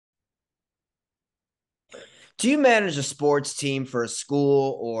Do you manage a sports team for a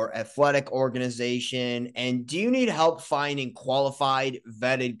school or athletic organization? And do you need help finding qualified,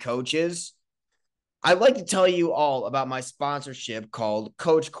 vetted coaches? I'd like to tell you all about my sponsorship called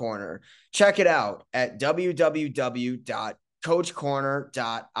Coach Corner. Check it out at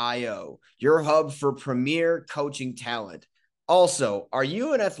www.coachcorner.io, your hub for premier coaching talent. Also, are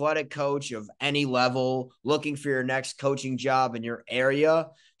you an athletic coach of any level looking for your next coaching job in your area?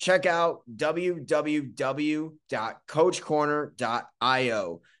 Check out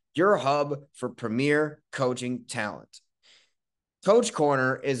www.coachcorner.io, your hub for premier coaching talent. Coach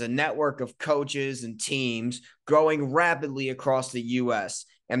Corner is a network of coaches and teams growing rapidly across the U.S.,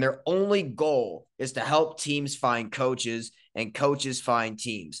 and their only goal is to help teams find coaches and coaches find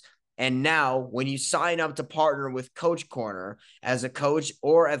teams. And now, when you sign up to partner with Coach Corner as a coach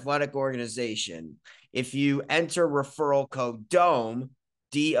or athletic organization, if you enter referral code DOME,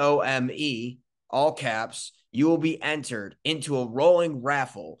 DOME, all caps, you will be entered into a rolling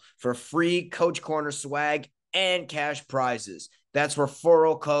raffle for free Coach Corner swag and cash prizes. That's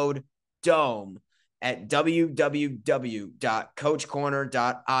referral code DOME at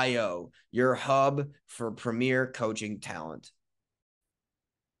www.coachcorner.io, your hub for premier coaching talent.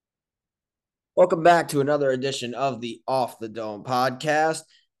 Welcome back to another edition of the Off the Dome podcast.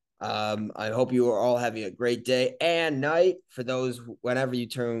 I hope you are all having a great day and night for those whenever you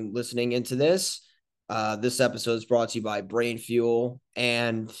turn listening into this. This episode is brought to you by Brain Fuel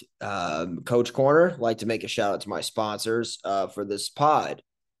and Coach Corner. I'd like to make a shout out to my sponsors for this pod.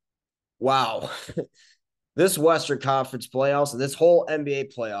 Wow. This Western Conference playoffs and this whole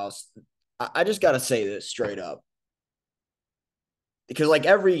NBA playoffs, I just got to say this straight up. Because like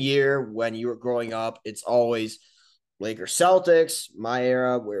every year when you were growing up, it's always Lakers Celtics, my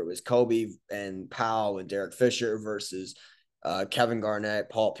era, where it was Kobe and Powell and Derek Fisher versus Kevin Garnett,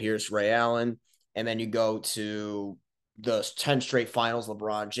 Paul Pierce, Ray Allen. And then you go to the 10 straight finals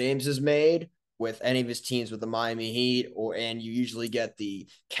LeBron James has made with any of his teams with the Miami Heat, and you usually get the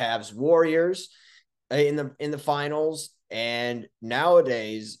Cavs Warriors in the finals. And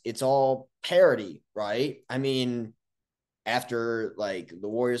nowadays it's all parity, right? I mean, after like the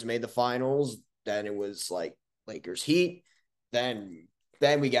Warriors made the finals, then it was like Lakers Heat. Then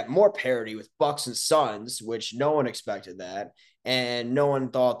we got more parity with Bucks and Suns, which no one expected that. And no one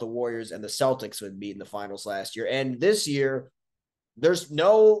thought the Warriors and the Celtics would be in the finals last year. And this year, there's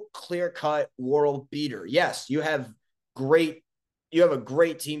no clear-cut world beater. Yes, you have a great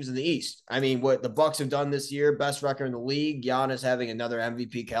teams in the East. I mean, what the Bucks have done this year, best record in the league. Giannis having another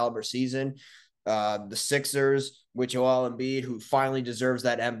MVP caliber season. The Sixers with Joel Embiid, who finally deserves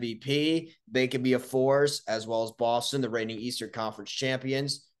that MVP. They could be a force, as well as Boston, the reigning Eastern Conference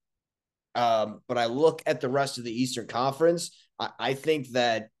champions. But I look at the rest of the Eastern Conference. I think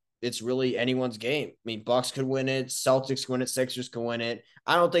that it's really anyone's game. I mean, Bucks could win it, Celtics could win it, Sixers could win it.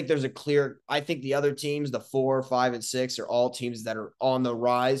 I don't think there's a clear. I think the other teams, the 4, 5, and 6, are all teams that are on the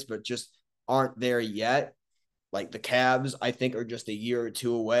rise, but just aren't there yet. Like the Cavs, I think, are just a year or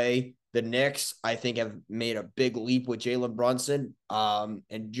two away. The Knicks, I think, have made a big leap with Jalen Brunson.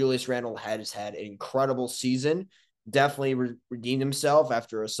 And Julius Randle has had an incredible season. Definitely redeemed himself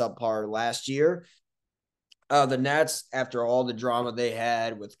after a subpar last year. The Nets, after all the drama they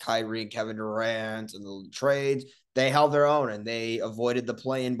had with Kyrie and Kevin Durant and the trades, they held their own and they avoided the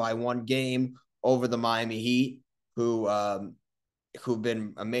play-in by one game over the Miami Heat, who've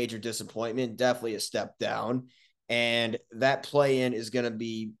been a major disappointment, definitely a step down. And that play-in is going to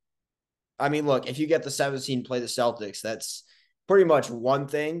be, I mean, look, if you get the 17 play the Celtics, that's pretty much one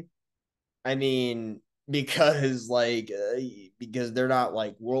thing. I mean, because because they're not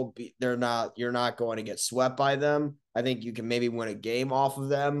like they're not, you're not going to get swept by them. I think you can maybe win a game off of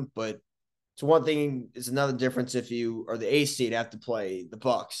them, but it's one thing. It's another difference if you are the A seed, have to play the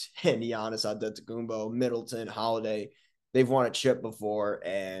Bucks and Giannis Antetokounmpo, Middleton, Holiday. They've won a chip before,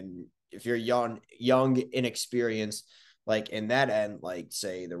 and if you're young, inexperienced, like in that end, like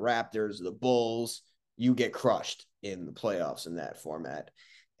say the Raptors, the Bulls, you get crushed in the playoffs in that format.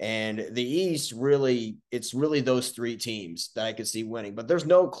 And the East really, it's really those three teams that I could see winning, but there's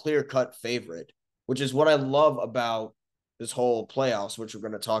no clear cut favorite, which is what I love about this whole playoffs, which we're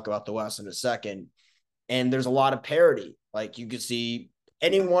going to talk about the West in a second. And there's a lot of parity. Like you could see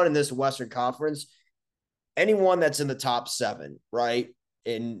anyone in this Western Conference, anyone that's in the top 7, right?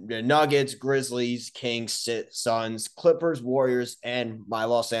 In the Nuggets, Grizzlies, Kings, Suns, Clippers, Warriors, and my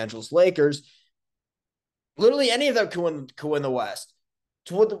Los Angeles Lakers. Literally any of them could win the West.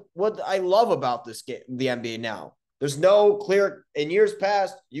 So what I love about this game, the NBA now, There's no clear in years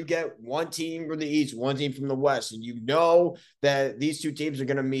past, you get one team from the East, one team from the West, and you know that these two teams are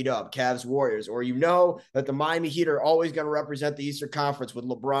going to meet up, Cavs Warriors, or you know that the Miami Heat are always going to represent the Eastern Conference with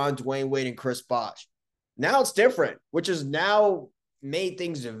LeBron, Dwayne Wade, and Chris Bosh. Now it's different, which has now made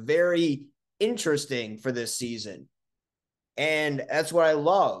things very interesting for this season. And that's what I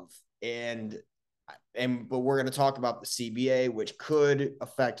love. But we're going to talk about the CBA, which could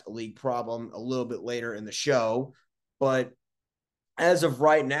affect a league problem a little bit later in the show. But as of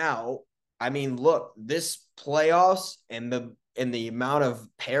right now, I mean, look, this playoffs and the amount of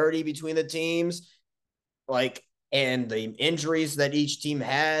parity between the teams, like, and the injuries that each team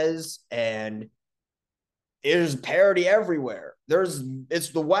has, and there's parity everywhere.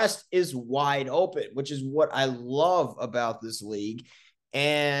 The West is wide open, which is what I love about this league.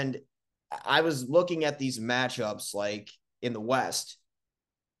 And I was looking at these matchups like in the West.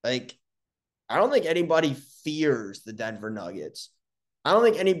 Like, I don't think anybody fears the Denver Nuggets. I don't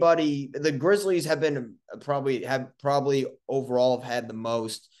think the Grizzlies have probably overall have had the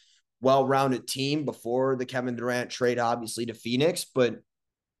most well-rounded team before the Kevin Durant trade, obviously, to Phoenix, but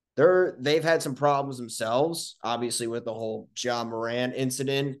they've had some problems themselves, obviously, with the whole Ja Morant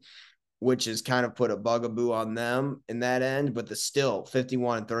incident, which has kind of put a bugaboo on them in that end. But still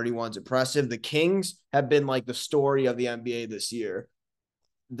 51-31 is impressive. The Kings have been like the story of the NBA this year.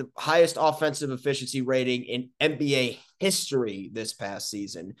 The highest offensive efficiency rating in NBA history this past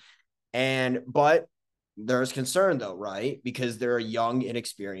season. But there's concern though, right? Because they're a young,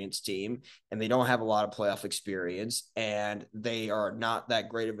 inexperienced team and they don't have a lot of playoff experience and they are not that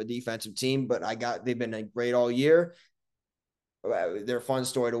great of a defensive team, but they've been great all year. They're a fun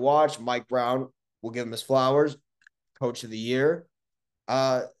story to watch. Mike Brown, will give him his flowers, coach of the year.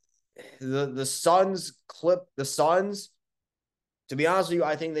 The Suns, to be honest with you,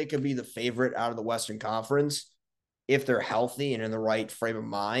 I think they could be the favorite out of the Western Conference if they're healthy and in the right frame of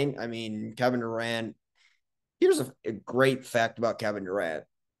mind. I mean, Kevin Durant, here's a great fact about Kevin Durant.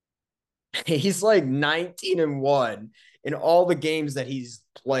 He's like 19-1 in all the games that he's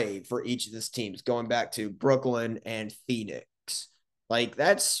played for each of his teams, going back to Brooklyn and Phoenix. Like,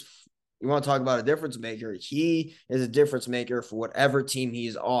 you want to talk about a difference maker. He is a difference maker for whatever team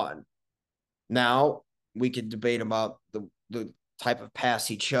he's on. Now, we could debate about the type of pass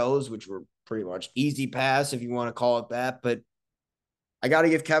he chose, which were pretty much easy pass, if you want to call it that. But I got to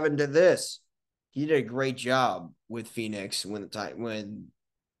give Kevin to this. He did a great job with Phoenix when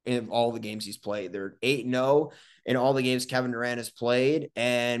in all the games he's played. They're 8-0 in all the games Kevin Durant has played,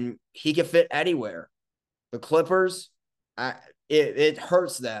 and he can fit anywhere. The Clippers, it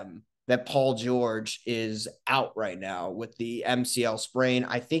hurts them that Paul George is out right now with the MCL sprain.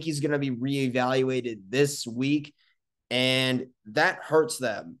 I think he's going to be reevaluated this week, and that hurts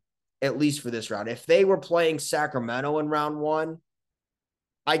them, at least for this round. If they were playing Sacramento in round one,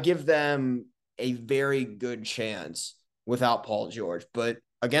 I give them a very good chance without Paul George. But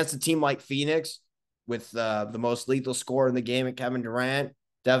against a team like Phoenix, with the most lethal scorer in the game at Kevin Durant,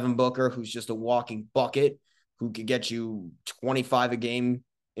 Devin Booker, who's just a walking bucket, who could get you 25 a game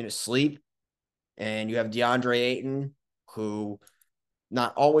in his sleep, and you have DeAndre Ayton, who,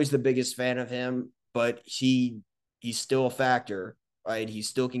 not always the biggest fan of him, but he's still a factor, right? He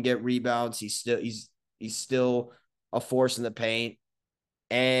still can get rebounds. He's still a force in the paint.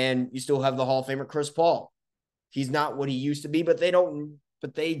 And you still have the Hall of Famer Chris Paul. He's not what he used to be, but they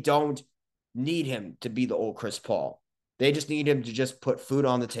don't need him to be the old Chris Paul. They just need him to just put food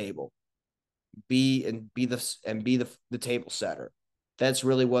on the table, be the table setter. That's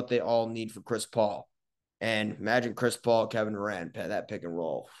really what they all need for Chris Paul. And imagine Chris Paul, Kevin Durant, that pick and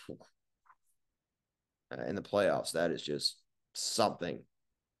roll in the playoffs. That is just something.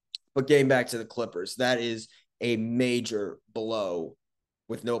 But getting back to the Clippers, that is a major blow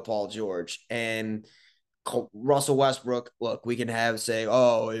with no Paul George. And Russell Westbrook, look, we can say,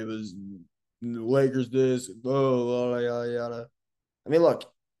 oh, it was the Lakers this, yada, yada. I mean,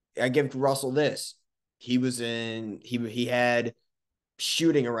 look, I give Russell this. He had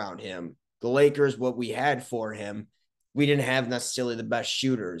shooting around him. The Lakers, what we had for him, we didn't have necessarily the best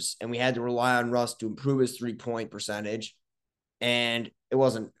shooters, and we had to rely on Russ to improve his 3-point percentage. And it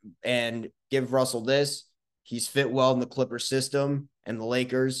wasn't, and give Russell this. He's fit well in the Clippers system and the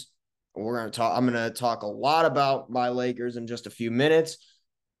Lakers. I'm going to talk a lot about my Lakers in just a few minutes,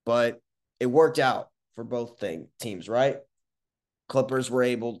 but it worked out for both teams, right? Clippers were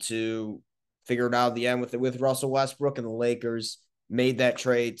able to figure it out at the end with Russell Westbrook, and the Lakers made that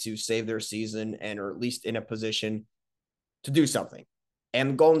trade to save their season and are at least in a position to do something.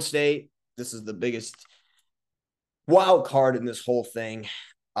 And Golden State, this is the biggest wild card in this whole thing.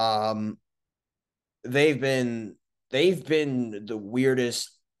 They've been they've been the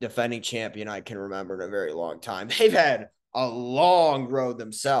weirdest defending champion I can remember in a very long time. They've had a long road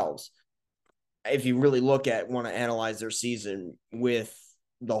themselves. If you really want to analyze their season with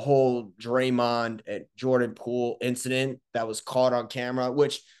the whole Draymond and Jordan Poole incident that was caught on camera,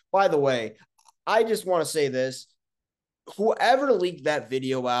 which, by the way, I just want to say this. Whoever leaked that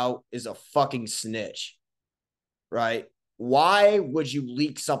video out is a fucking snitch, right? Why would you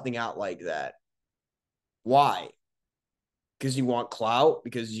leak something out like that? Why? Because you want clout,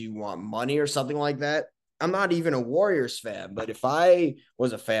 because you want money or something like that. I'm not even a Warriors fan, but if I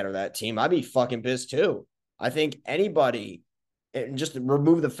was a fan of that team, I'd be fucking pissed too. I think anybody, and just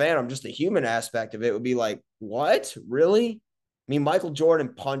remove the fandom, just the human aspect of it would be like, what? Really? I mean, Michael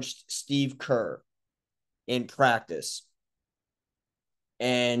Jordan punched Steve Kerr in practice,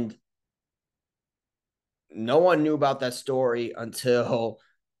 and no one knew about that story until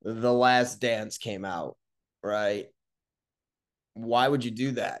The Last Dance came out, right? Why would you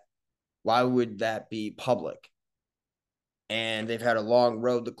do that? Why would that be public? And they've had a long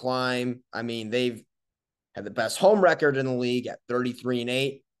road to climb. I mean, they've had the best home record in the league at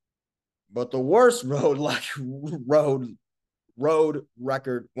 33-8, but the worst road record,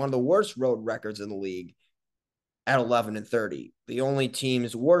 one of the worst road records in the league at 11-30. The only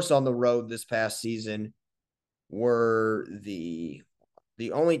teams worse on the road this past season were the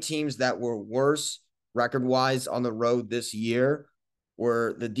only teams that were worse record wise on the road this year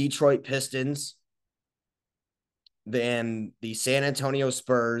were the Detroit Pistons, then the San Antonio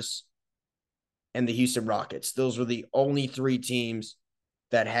Spurs, and the Houston Rockets. Those were the only three teams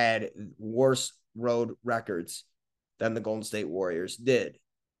that had worse road records than the Golden State Warriors did,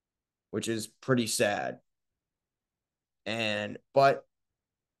 which is pretty sad. But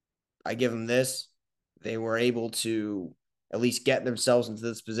I give them this. They were able to at least get themselves into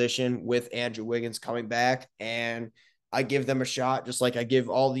this position with Andrew Wiggins coming back, and I give them a shot, just like I give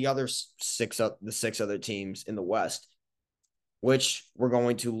all the other six other teams in the West, which we're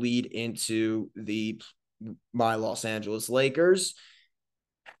going to lead into my Los Angeles Lakers.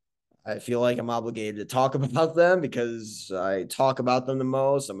 I feel like I'm obligated to talk about them because I talk about them the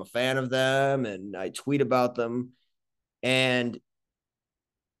most. I'm a fan of them, and I tweet about them. And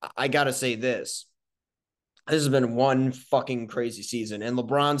I got to say this. This has been one fucking crazy season. And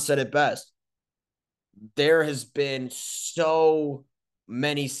LeBron said it best. There has been so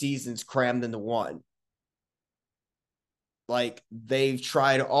many seasons crammed into one. Like they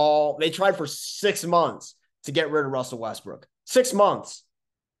tried for 6 months to get rid of Russell Westbrook. 6 months.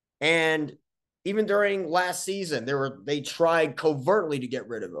 And even during last season, they tried covertly to get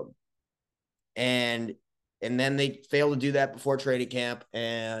rid of him. And then they failed to do that before training camp,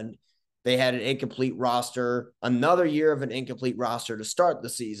 and they had an incomplete roster, another year of an incomplete roster to start the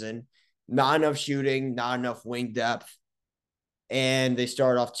season. Not enough shooting, not enough wing depth. And they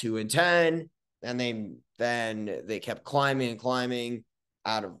started off 2-10, and they kept climbing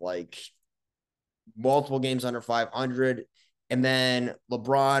out of like multiple games under 500. And then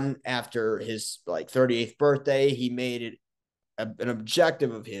LeBron, after his like 38th birthday, he made it an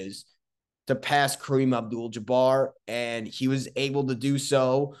objective of his to pass Kareem Abdul-Jabbar, and he was able to do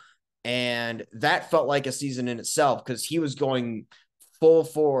so. And that felt like a season in itself because he was going full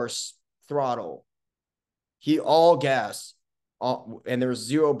force throttle. He all gas, and there was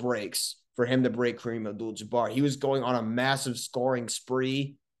zero breaks for him to break Kareem Abdul-Jabbar. He was going on a massive scoring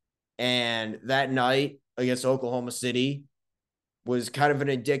spree, and that night against Oklahoma City was kind of an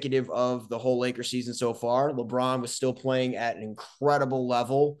indicative of the whole Lakers season so far. LeBron was still playing at an incredible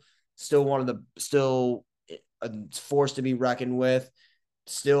level, still a force to be reckoned with,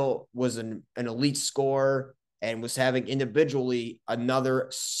 still was an elite scorer, and was having individually another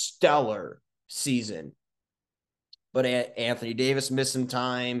stellar season. But Anthony Davis missed some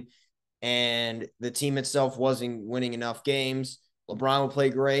time, and the team itself wasn't winning enough games. LeBron would play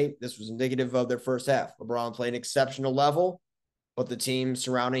great. This was indicative of their first half. LeBron played an exceptional level, but the team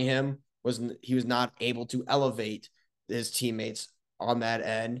surrounding him was not able to elevate his teammates on that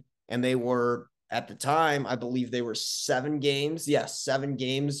end. And they were, at the time, I believe they were 7 games. Yes, 7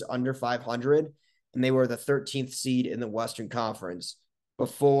 games under 500. And they were the 13th seed in the Western Conference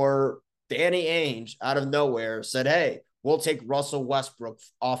before Danny Ainge, out of nowhere, said, hey, we'll take Russell Westbrook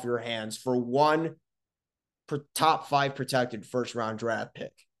off your hands for one top 5 protected first round draft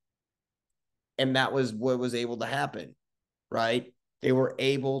pick. And that was what was able to happen, right? They were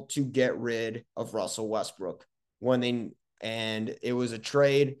able to get rid of Russell Westbrook and it was a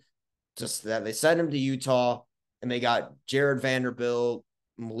trade just that they sent him to Utah, and they got Jared Vanderbilt,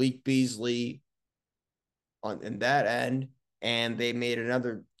 Malik Beasley in that end, and they made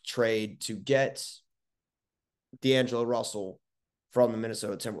another trade to get D'Angelo Russell from the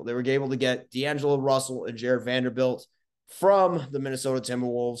Minnesota Timberwolves. They were able to get D'Angelo Russell and Jared Vanderbilt from the Minnesota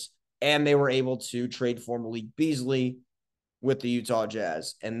Timberwolves, and they were able to trade for Malik Beasley with the Utah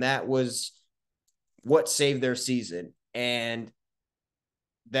Jazz. And that was what saved their season. And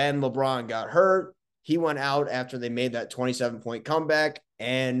then LeBron got hurt. He went out after they made that 27-point comeback,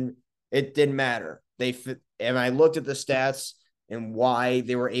 and it didn't matter. And I looked at the stats and why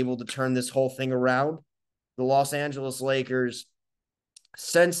they were able to turn this whole thing around. The Los Angeles Lakers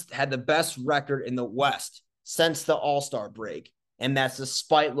since had the best record in the West since the All-Star break, and that's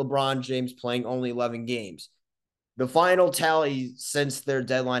despite LeBron James playing only 11 games. The final tally since their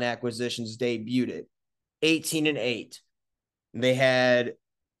deadline acquisitions debuted, 18-8. They had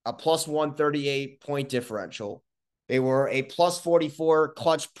a plus 138 point differential. They were a plus 44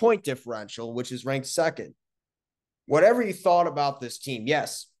 clutch point differential, which is ranked second. Whatever you thought about this team,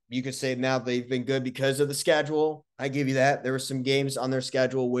 yes, you could say now they've been good because of the schedule. I give you that. There were some games on their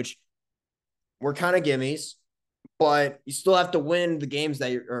schedule which were kind of gimmies, but you still have to win the games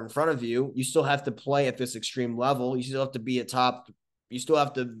that are in front of you. You still have to play at this extreme level. You still have to be a top. You still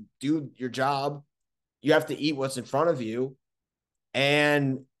have to do your job. You have to eat what's in front of you.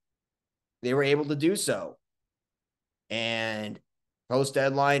 And they were able to do so. And post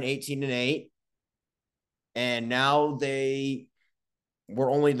deadline 18-8. And now they were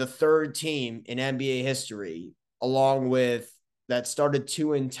only the third team in NBA history, along with that started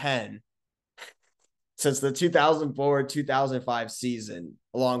 2-10 since the 2004-2005 season,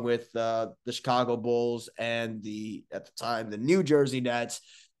 along with the Chicago Bulls and at the time, the New Jersey Nets,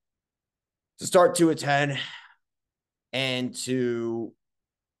 to start 2-10 and to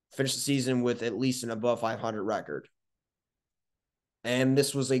finish the season with at least an above 500 record. And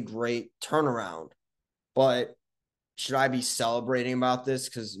this was a great turnaround. But should I be celebrating about this?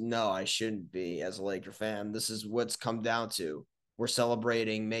 Because no, I shouldn't be as a Laker fan. This is what's come down to. We're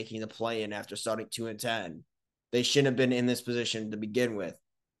celebrating making the play-in after starting 2-10. They shouldn't have been in this position to begin with.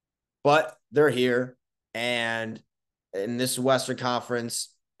 But they're here. And in this Western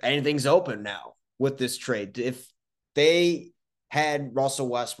Conference, anything's open now with this trade. If they had Russell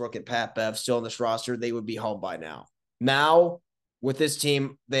Westbrook and Pat Bev still on this roster, they would be home by now. Now, with this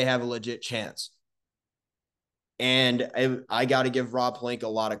team, they have a legit chance. And I got to give Rob Pelinka a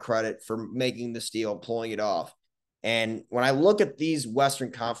lot of credit for making this deal, pulling it off. And when I look at these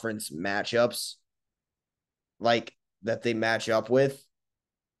Western Conference matchups, like that they match up with,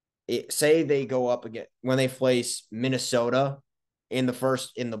 say they go up again when they face Minnesota in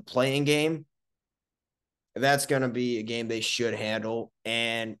the playing game, that's going to be a game they should handle.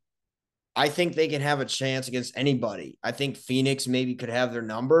 And I think they can have a chance against anybody. I think Phoenix maybe could have their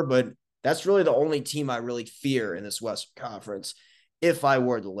number, but that's really the only team I really fear in this Western Conference if I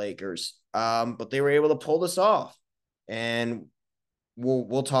were the Lakers. But they were able to pull this off. And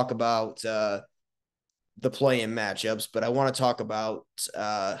we'll talk about the play-in matchups, but I want to talk about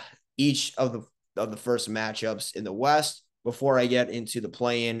each of the first matchups in the West before I get into the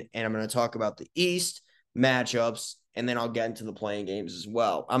play-in, and I'm going to talk about the East matchups, and then I'll get into the playing games as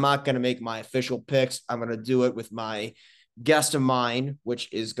well. I'm not going to make my official picks. I'm going to do it with my guest of mine,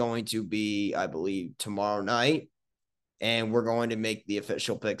 which is going to be, I believe, tomorrow night, and we're going to make the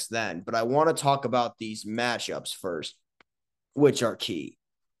official picks then. But I want to talk about these matchups first, which are key.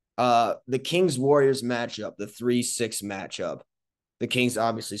 The Kings-Warriors matchup, the 3-6 matchup. The Kings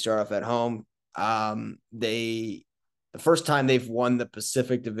obviously start off at home. The first time they've won the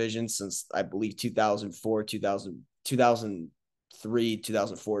Pacific Division since, I believe, 2003,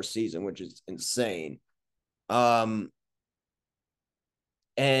 2004 season, which is insane.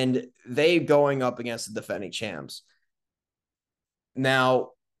 And they going up against the defending champs.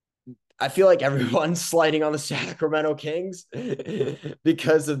 Now, I feel like everyone's sliding on the Sacramento Kings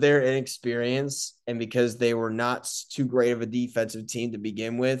because of their inexperience and because they were not too great of a defensive team to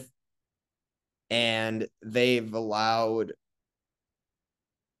begin with. And they've allowed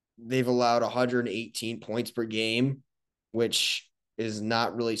 118 points per game, which is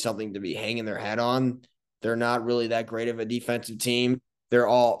not really something to be hanging their head on. They're not really that great of a defensive team.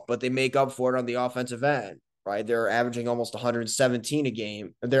 But they make up for it on the offensive end, right? They're averaging almost 117 a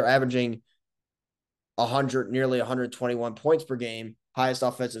game. They're averaging nearly 121 points per game, highest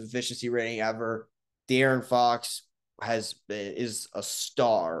offensive efficiency rating ever. De'Aaron Fox is a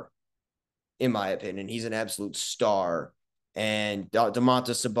star, in my opinion. He's an absolute star. And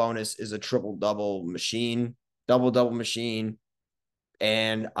Domantas Sabonis is a double-double machine.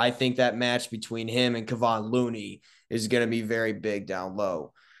 And I think that match between him and Kevon Looney is going to be very big down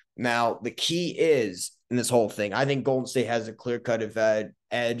low. Now, the key is in this whole thing, I think Golden State has a clear-cut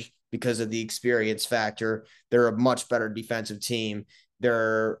edge because of the experience factor. They're a much better defensive team.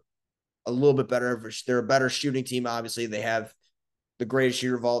 They're a little bit better. They're a better shooting team. Obviously, they have the greatest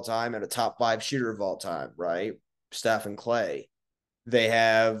shooter of all time and a top 5 shooter of all time, right? Steph and Clay. They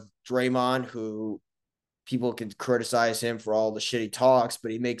have Draymond, who people can criticize him for all the shit he talks,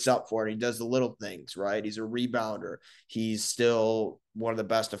 but he makes up for it. He does the little things, right? He's a rebounder. He's still one of the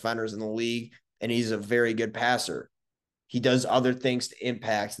best defenders in the league, and he's a very good passer. He does other things to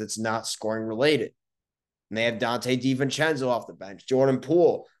impact that's not scoring related. And they have Dante DiVincenzo off the bench, Jordan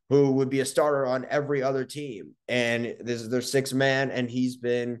Poole, who would be a starter on every other team. And this is their 6th man, and he's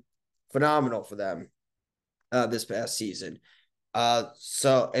been phenomenal for them this past season.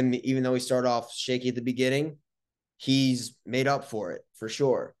 And even though he started off shaky at the beginning, he's made up for it for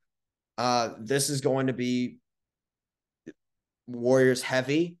sure. This is going to be Warriors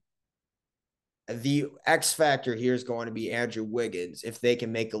heavy. The X factor here is going to be Andrew Wiggins if they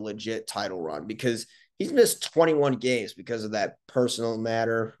can make a legit title run, because he's missed 21 games because of that personal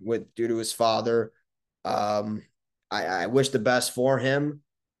matter due to his father. I wish the best for him.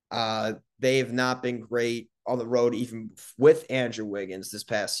 They have not been great on the road, even with Andrew Wiggins this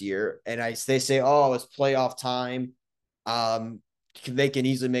past year. And they say, oh, it's playoff time. They can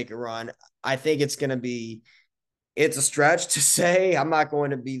easily make a run. I think it's a stretch to say. I'm not going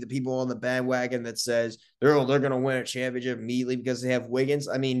to be the people on the bandwagon that says they're going to win a championship immediately because they have Wiggins.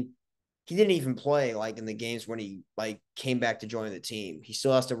 I mean, he didn't even play like in the games when he like came back to join the team. He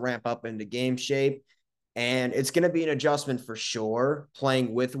still has to ramp up into game shape, and it's going to be an adjustment for sure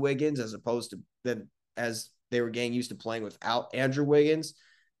playing with Wiggins as opposed to as they were getting used to playing without Andrew Wiggins.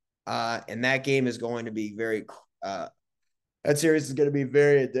 And that game is going to be that series is going to be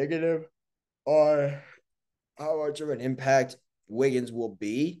very indicative on how much of an impact Wiggins will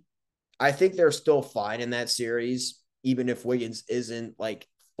be. I think they're still fine in that series, even if Wiggins isn't like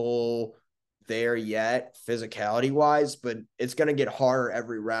full there yet, physicality wise, but it's going to get harder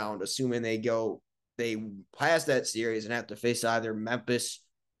every round, assuming they pass that series and have to face either Memphis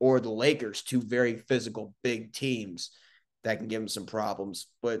or the Lakers, 2 very physical big teams that can give them some problems.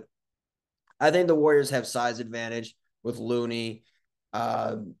 But I think the Warriors have size advantage with Looney.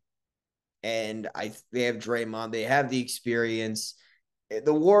 And they have Draymond. They have the experience.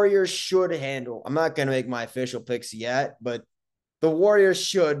 The Warriors should handle. I'm not going to make my official picks yet, but the Warriors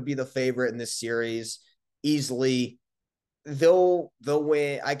should be the favorite in this series easily. They'll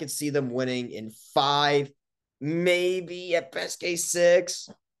win. I could see them winning in 5, maybe at best case 6,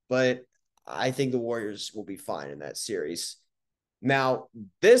 but I think the Warriors will be fine in that series. Now,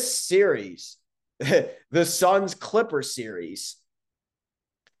 this series, the Suns Clippers series,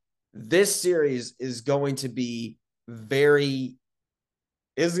 this series is going to be very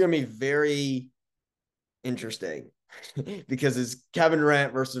interesting because it's Kevin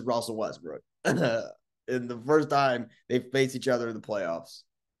Durant versus Russell Westbrook. And the first time they've faced each other in the playoffs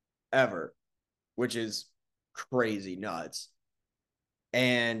ever, which is crazy nuts.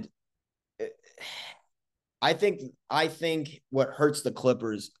 And I think what hurts the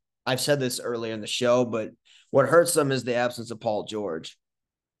Clippers, I've said this earlier in the show, but what hurts them is the absence of Paul George.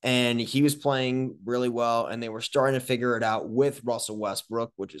 And he was playing really well, and they were starting to figure it out with Russell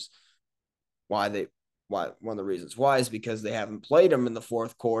Westbrook, which is why one of the reasons why is because they haven't played him in the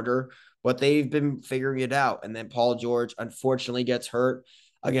 4th quarter, but they've been figuring it out. And then Paul George unfortunately gets hurt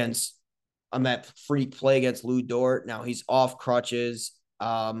on that freak play against Lou Dort. Now he's off crutches.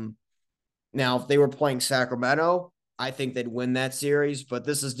 Now if they were playing Sacramento, I think they'd win that series, but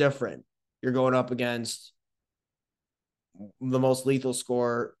this is different. You're going up against the most lethal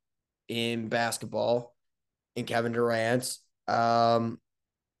scorer in basketball in Kevin Durant. And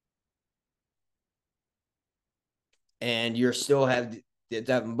you still have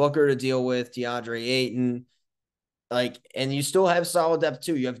Devin Booker to deal with, DeAndre Ayton. And you still have solid depth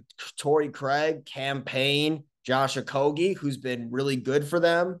too. You have Torrey Craig, Cam Payne, Josh Okogie, who's been really good for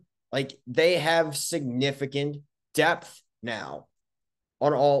them. They have significant depth now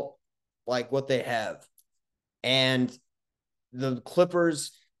on all what they have. And the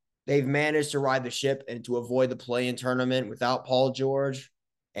Clippers, they've managed to ride the ship and to avoid the play-in tournament without Paul George.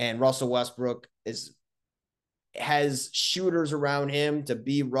 And Russell Westbrook has shooters around him to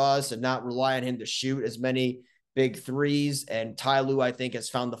be Russ and not rely on him to shoot as many big threes. And Ty Lue, I think, has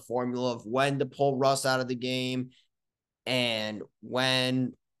found the formula of when to pull Russ out of the game and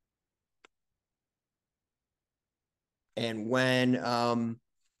when and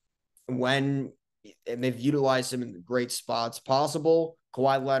they've utilized him in the great spots possible.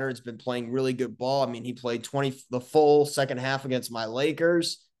 Kawhi Leonard's been playing really good ball. I mean, he played the full second half against my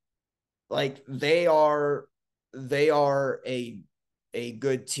Lakers. They are a a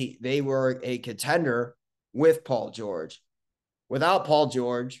good team. They were a contender with Paul George. Without Paul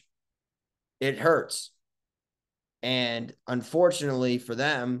George, it hurts. And unfortunately for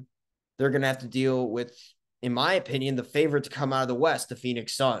them, they're going to have to deal with, in my opinion, the favorite to come out of the West, the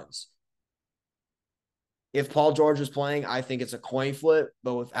Phoenix Suns. If Paul George was playing, I think it's a coin flip.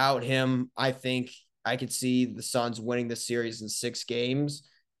 But without him, I think I could see the Suns winning the series in 6 games.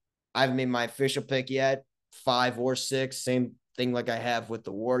 I haven't made my official pick yet, 5 or 6. Same thing like I have with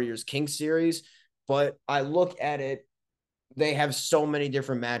the Warriors Kings series. But I look at it, they have so many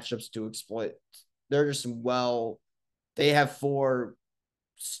different matchups to exploit. They're just they have 4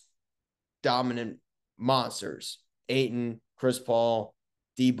 dominant monsters: Ayton, Chris Paul,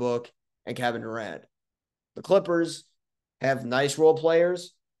 D Book, and Kevin Durant. The Clippers have nice role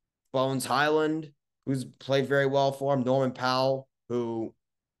players: Bones Highland, who's played very well for him, Norman Powell, who,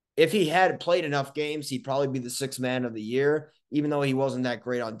 if he had played enough games, he'd probably be the 6th man of the year. Even though he wasn't that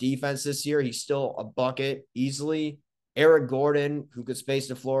great on defense this year, he's still a bucket easily. Eric Gordon, who could space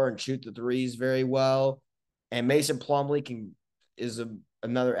the floor and shoot the threes very well. And Mason Plumlee is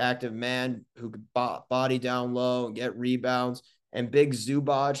another active man who could body down low and get rebounds. And Big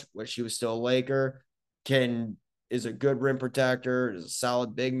Zubac, which he was still a Laker, is a good rim protector, is a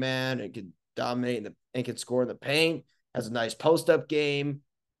solid big man, and can dominate and can score in the paint, has a nice post-up game.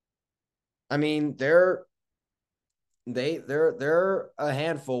 I mean, they're a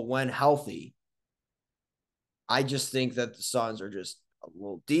handful when healthy. I just think that the Suns are just a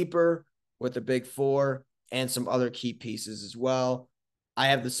little deeper with the big 4 and some other key pieces as well. I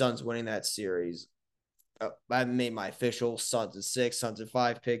have the Suns winning that series. I haven't made my official Suns at 6, Suns at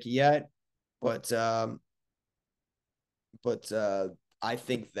 5 pick yet, but I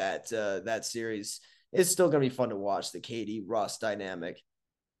think that that series is still going to be fun to watch, the KD Russ dynamic.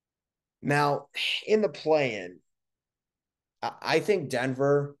 Now, in the play-in, I think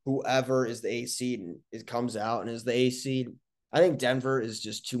Denver, whoever is the 8th seed and it comes out and is the 8th seed, I think Denver is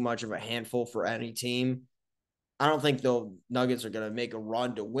just too much of a handful for any team. I don't think the Nuggets are going to make a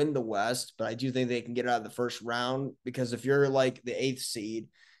run to win the West, but I do think they can get out of the first round, because if you're like the 8th seed,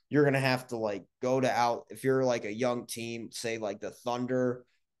 you're going to have to like go to out. If you're like a young team, say like the Thunder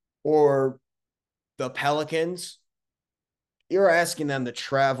or the Pelicans, you're asking them to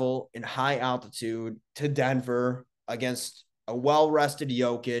travel in high altitude to Denver against a well-rested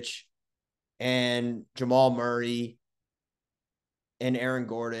Jokic and Jamal Murray and Aaron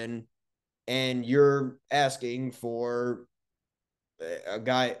Gordon, and you're asking for a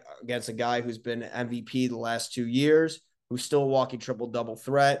guy against a guy who's been MVP the last 2 years, who's still a walking triple-double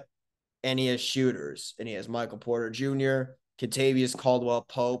threat, and he has shooters, and he has Michael Porter Jr., Kentavious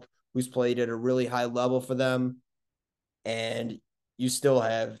Caldwell-Pope, who's played at a really high level for them, and you still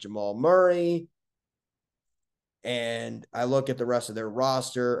have Jamal Murray. And I look at the rest of their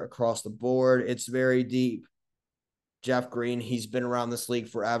roster across the board. It's very deep. Jeff Green, he's been around this league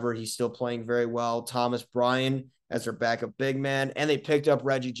forever. He's still playing very well. Thomas Bryant as their backup big man. And they picked up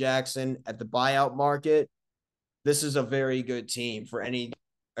Reggie Jackson at the buyout market. This is a very good team for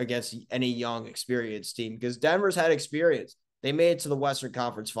against any young, experienced team, because Denver's had experience. They made it to the Western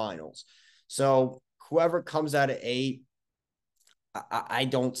Conference Finals. So whoever comes out of 8, I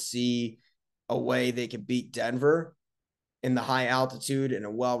don't see a way they can beat Denver in the high altitude and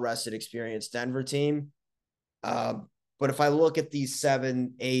a well-rested, experienced Denver team. But if I look at these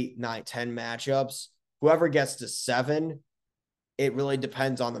 7, 8, 9, 10 matchups, whoever gets to 7, it really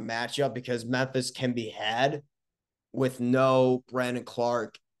depends on the matchup, because Memphis can be had with no Brandon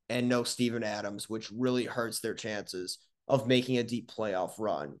Clark and no Steven Adams, which really hurts their chances of making a deep playoff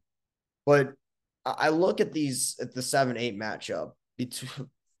run. But I look at the 7-8 matchup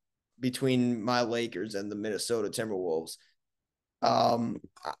between my Lakers and the Minnesota Timberwolves.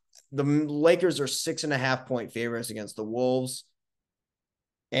 The Lakers are 6.5-point favorites against the Wolves.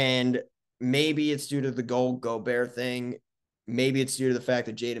 And maybe it's due to the Gobert thing. Maybe it's due to the fact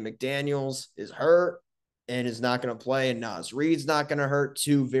that Jaden McDaniels is hurt and is not going to play, and Naz Reid's not going to hurt,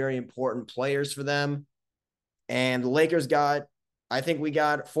 2 very important players for them. And the Lakers I think we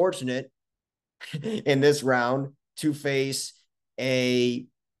got fortunate in this round to face a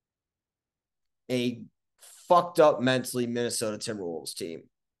fucked up mentally Minnesota Timberwolves team.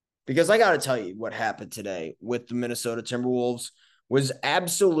 Because I got to tell you, what happened today with the Minnesota Timberwolves was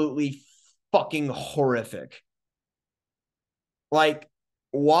absolutely fucking horrific. Like,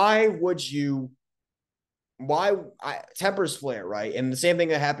 tempers flare, right? And the same thing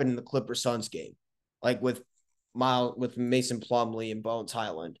that happened in the Clippers Suns game, like with Mason Plumlee and Bones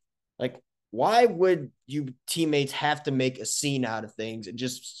Highland. Like, why would you teammates have to make a scene out of things and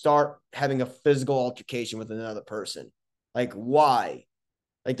just start having a physical altercation with another person? Like, why?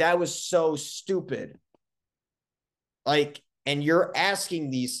 Like, that was so stupid. Like, and you're asking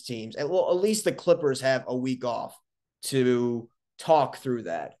these teams, and well, at least the Clippers have a week off to talk through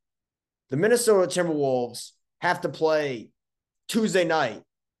that. The Minnesota Timberwolves have to play Tuesday night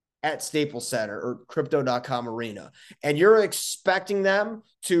at Staples Center or crypto.com arena. And you're expecting them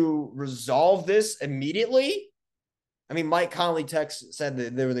to resolve this immediately? I mean, Mike Conley said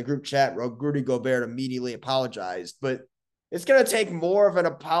that they were in the group chat, Rudy Gobert immediately apologized, but it's going to take more of an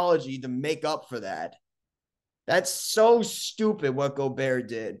apology to make up for that. That's so stupid what Gobert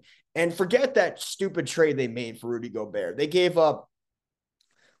did. And forget that stupid trade they made for Rudy Gobert. They gave up,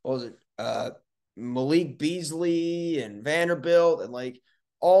 what was it? Malik Beasley and Vanderbilt and like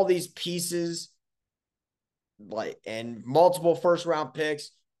all these pieces, like, and multiple first round picks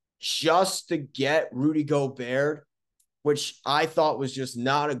just to get Rudy Gobert, which I thought was just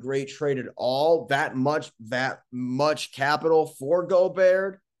not a great trade at all. That much capital for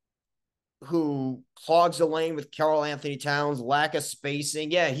Gobert, who clogs the lane with Karl Anthony Towns, lack of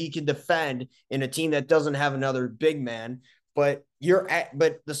spacing. Yeah, he can defend in a team that doesn't have another big man, but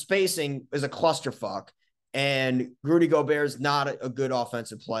the spacing is a clusterfuck. And Rudy Gobert is not a good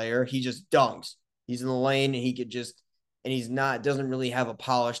offensive player. He just dunks. He's in the lane and he's doesn't really have a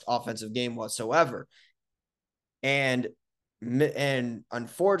polished offensive game whatsoever. And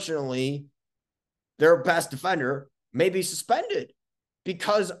unfortunately, their best defender may be suspended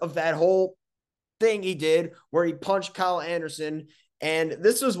because of that whole thing he did where he punched Kyle Anderson. And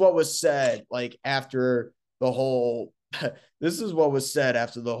this is what was said like after the whole this is what was said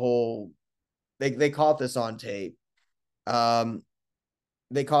after the whole they caught this on tape.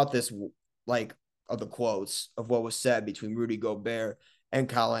 They caught this like of the quotes of what was said between Rudy Gobert and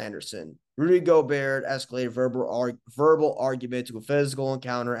Kyle Anderson. Rudy Gobert escalated verbal argument to a physical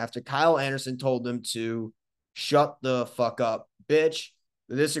encounter after Kyle Anderson told him to shut the fuck up, bitch.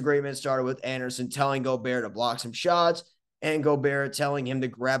 The disagreement started with Anderson telling Gobert to block some shots and Gobert telling him to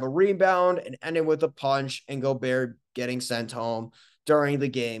grab a rebound and ended with a punch and Gobert getting sent home during the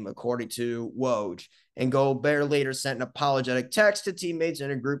game, according to Woj. And Gobert later sent an apologetic text to teammates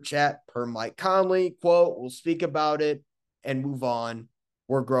in a group chat per Mike Conley, quote, "We'll speak about it and move on.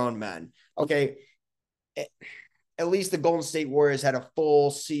 We're grown men." Okay, at least the Golden State Warriors had a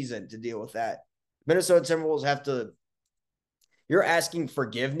full season to deal with that. Minnesota Timberwolves have to, you're asking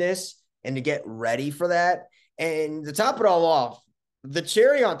forgiveness and to get ready for that. And to top it all off, the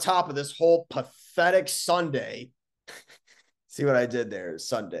cherry on top of this whole pathetic Sunday, see what I did there?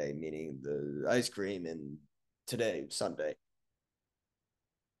 Sunday, meaning the ice cream, and today, Sunday.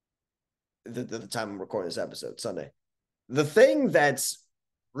 The time I'm recording this episode, Sunday. The thing that's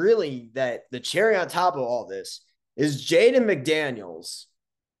really the cherry on top of all this is Jaden McDaniels.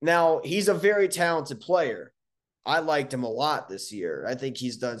 Now, he's a very talented player. I liked him a lot this year. I think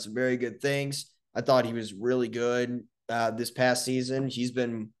he's done some very good things. I thought he was really good this past season. He's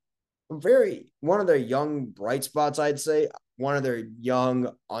been one of their young bright spots, I'd say. One of their young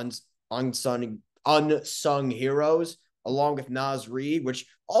unsung heroes, along with Naz Reid, which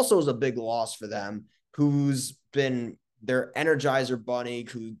also is a big loss for them, who's been their energizer bunny,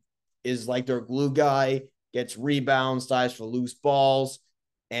 who is like their glue guy, gets rebounds, dives for loose balls,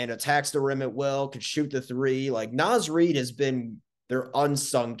 and attacks the rim at will, could shoot the three. Like, Naz Reid has been their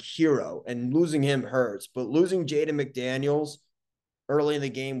unsung hero, and losing him hurts. But losing Jaden McDaniels early in the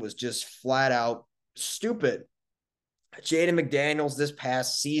game was just flat out stupid. Jaden McDaniels this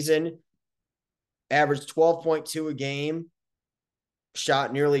past season averaged 12.2 a game,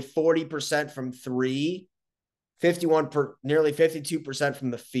 shot nearly 40% from three, nearly 52%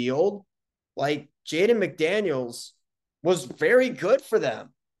 from the field. Like, Jaden McDaniels was very good for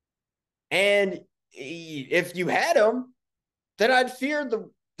them. And if you had him, then I'd fear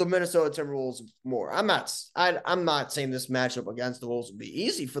the Minnesota Timberwolves more. I'm not saying this matchup against the Wolves would be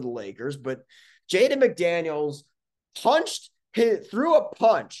easy for the Lakers, but Jaden McDaniels threw a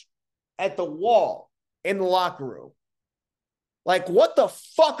punch at the wall in the locker room. Like, what the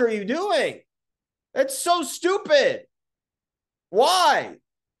fuck are you doing? That's so stupid. Why?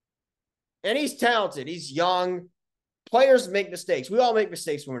 And he's talented. He's young. Players make mistakes. We all make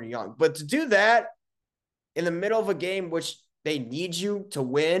mistakes when we're young. But to do that in the middle of a game which they need you to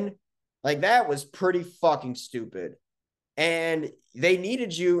win, like, that was pretty fucking stupid. And they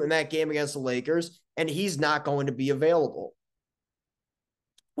needed you in that game against the Lakers, and he's not going to be available,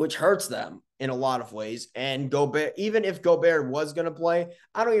 which hurts them in a lot of ways. And Gobert, even if Gobert was going to play,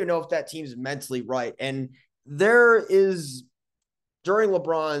 I don't even know if that team's mentally right. And there is, during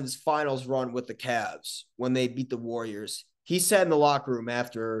LeBron's finals run with the Cavs, when they beat the Warriors, he said in the locker room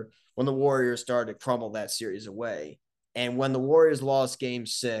after, when the Warriors started to crumble that series away, And when the Warriors lost game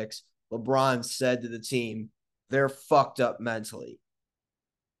 6, LeBron said to the team, they're fucked up mentally.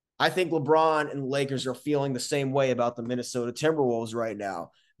 I think LeBron and the Lakers are feeling the same way about the Minnesota Timberwolves right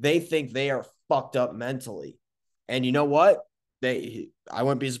now. They think they are fucked up mentally. And you know what? I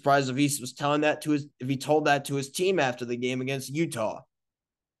wouldn't be surprised if he was telling that to if he told that to his team after the game against Utah.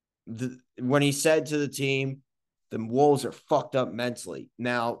 When he said to the team, the Wolves are fucked up mentally.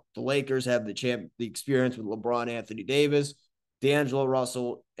 Now, the Lakers have the experience with LeBron, Anthony Davis, D'Angelo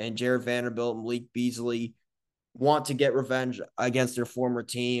Russell, and Jared Vanderbilt and Malik Beasley want to get revenge against their former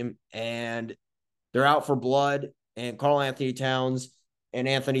team, and they're out for blood. And Karl-Anthony Towns and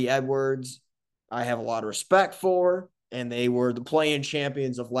Anthony Edwards, I have a lot of respect for, and they were the play-in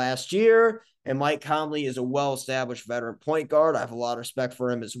champions of last year. And Mike Conley is a well-established veteran point guard. I have a lot of respect for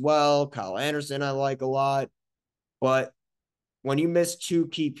him as well. Kyle Anderson, I like a lot. But when you miss 2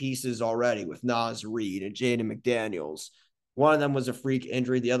 key pieces already with Naz Reid and Jaden McDaniels, one of them was a freak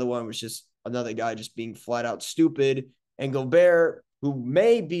injury. The other one was just another guy just being flat out stupid. And Gobert, who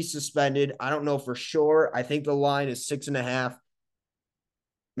may be suspended, I don't know for sure. I think the line is 6.5.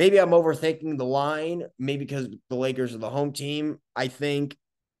 Maybe I'm overthinking the line, maybe because the Lakers are the home team, I think.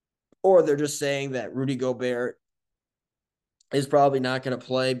 Or they're just saying that Rudy Gobert is probably not going to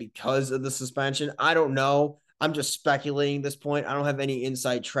play because of the suspension. I don't know. I'm just speculating at this point. I don't have any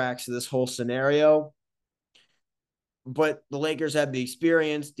inside tracks to this whole scenario. But the Lakers have the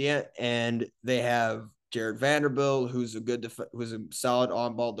experience, and they have Jared Vanderbilt, who's who's a solid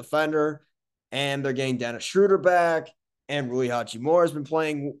on-ball defender, and they're getting Dennis Schroeder back, and Rui Hachimura has been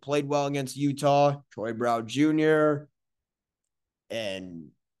played well against Utah, Troy Brown Jr.,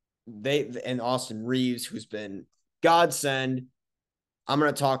 and Austin Reeves, who's been godsend. I'm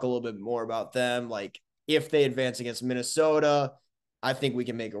going to talk a little bit more about them. Like, if they advance against Minnesota, I think we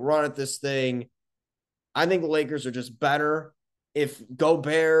can make a run at this thing. I think the Lakers are just better. If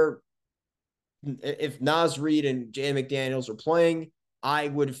Naz Reid and Jay McDaniels are playing, I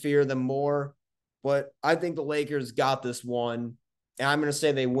would fear them more. But I think the Lakers got this one. And I'm going to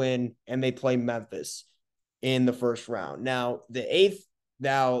say they win and they play Memphis in the first round. Now, the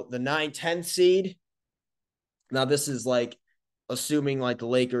 9-10 seed. Now, this is like assuming like the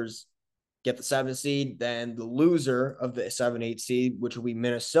Lakers get the 7th seed, then the loser of the 7-8 seed, which will be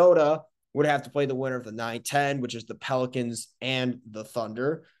Minnesota, would have to play the winner of the 9-10, which is the Pelicans and the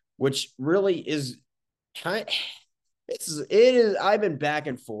Thunder, which really is kind of, it is, I've been back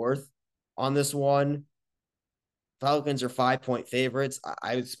and forth on this one. Pelicans are 5-point favorites.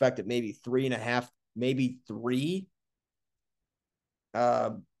 I expect it maybe 3.5, maybe 3.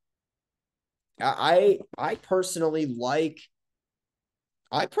 I personally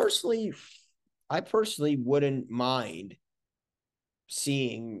wouldn't mind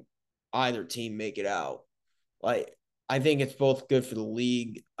seeing either team make it out. Like, I think it's both good for the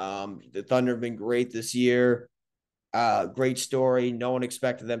league. The Thunder have been great this year. Great story. No one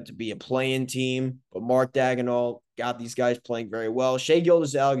expected them to be a play-in team, but Mark Daigneault got these guys playing very well. Shai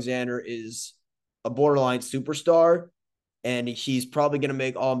Gilgeous-Alexander is a borderline superstar, and he's probably going to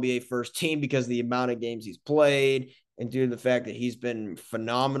make All-NBA first team because of the amount of games he's played and due to the fact that he's been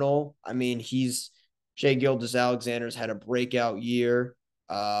phenomenal. I mean, Shai Gilgeous-Alexander's had a breakout year.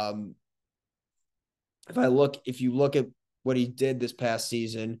 If you look at what he did this past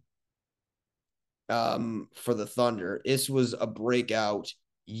season for the Thunder, this was a breakout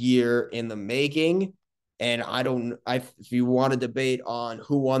year in the making. And if you want to debate on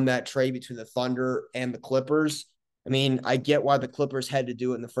who won that trade between the Thunder and the Clippers, I mean, I get why the Clippers had to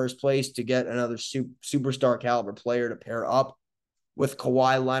do it in the first place to get another superstar caliber player to pair up with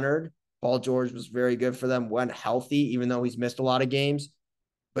Kawhi Leonard. Paul George was very good for them when healthy, even though he's missed a lot of games.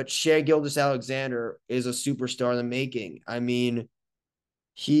 But Shai Gilgeous-Alexander is a superstar in the making. I mean,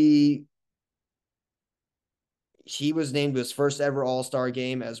 he was named to his first ever All-Star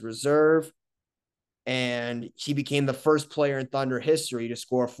game as reserve, and he became the first player in Thunder history to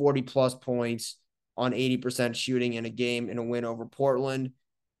score 40-plus points on 80% shooting in a game in a win over Portland.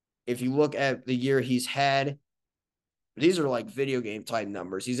 If you look at the year he's had, these are like video game type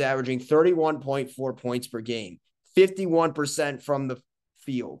numbers. He's averaging 31.4 points per game, 51% from the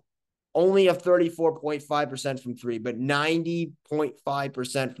field, only a 34.5% from 3, but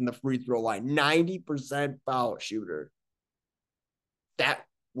 90.5% from the free throw line, 90% foul shooter. That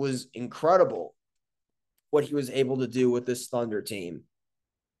was incredible what he was able to do with this Thunder team.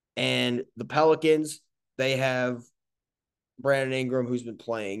 And the Pelicans, they have Brandon Ingram, who's been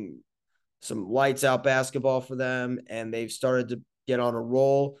playing some lights out basketball for them, and they've started to get on a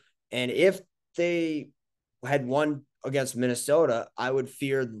roll. And if they had won against Minnesota, I would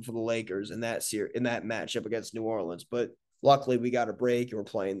fear for the Lakers in that matchup against New Orleans. But luckily, we got a break and we're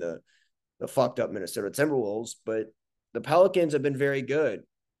playing the fucked up Minnesota Timberwolves. But the Pelicans have been very good.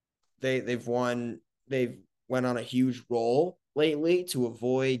 They've won. They've went on a huge roll lately to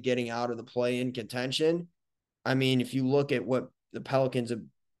avoid getting out of the play-in contention. I mean, if you look at what the Pelicans have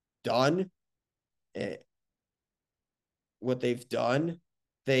done, eh, what they've done,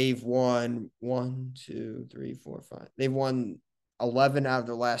 they've won 1, 2, 3, 4, 5. They've won 11 out of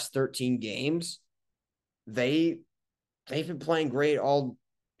their last 13 games. They've been playing great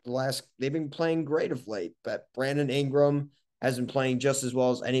they've been playing great of late. But Brandon Ingram has been playing just as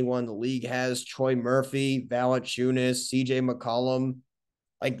well as anyone in the league has. Troy Murphy, Valanciunas, CJ McCollum,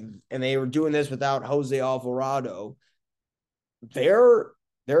 and they were doing this without Jose Alvarado. They're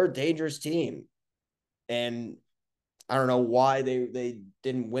a dangerous team. And I don't know why they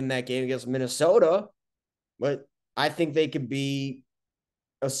didn't win that game against Minnesota, but I think they could be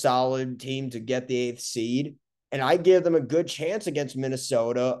a solid team to get the 8th seed. And I give them a good chance against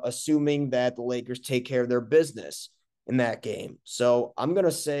Minnesota, assuming that the Lakers take care of their business in that game. So I'm going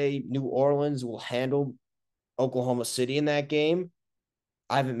to say New Orleans will handle Oklahoma City in that game.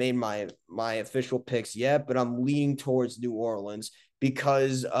 I haven't made my official picks yet, but I'm leaning towards New Orleans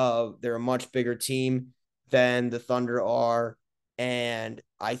because they're a much bigger team than the Thunder are. And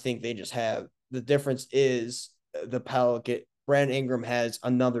I think they just have the difference is the Pelican. Brandon Ingram has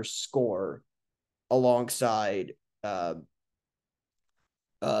another scorer alongside the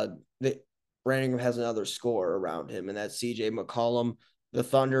Brandon Ingram has another scorer around him, and that's CJ McCollum. The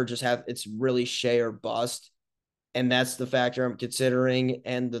Thunder just have it's really Shea or bust. And that's the factor I'm considering,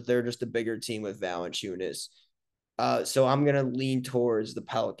 and that they're just a bigger team with Valanciunas. So I'm going to lean towards the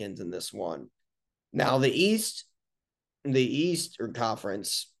Pelicans in this one. Now, the Eastern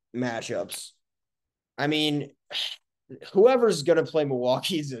Conference matchups. I mean, whoever's going to play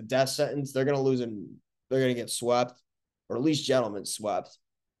Milwaukee is a death sentence. They're going to lose and they're going to get swept, or at least gentlemen swept.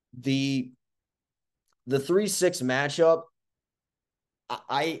 The 3-6 matchup,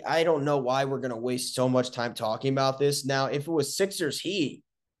 I don't know why we're going to waste so much time talking about this. Now, if it was Sixers Heat,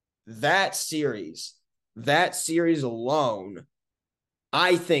 that series alone,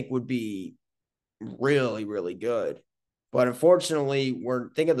 I think would be really, really good. But unfortunately, we're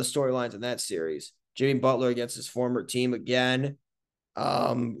thinking of the storylines in that series. Jimmy Butler against his former team again,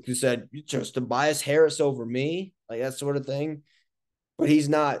 who said, you chose Tobias Harris over me, like that sort of thing. But he's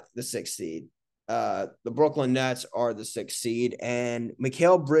not the 6th seed. The Brooklyn Nets are the 6th seed, and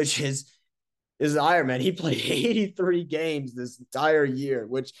Mikal Bridges is Iron Man. He played 83 games this entire year,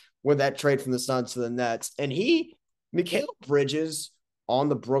 which with that trade from the Suns to the Nets. And Mikal Bridges on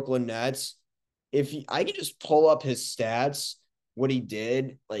the Brooklyn Nets, I could just pull up his stats, what he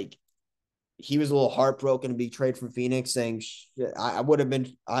did, like he was a little heartbroken to be traded from Phoenix, saying, shit, I would have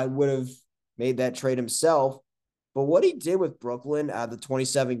made that trade himself. But what he did with Brooklyn out of the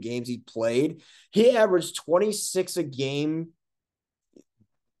 27 games he played, he averaged 26 a game,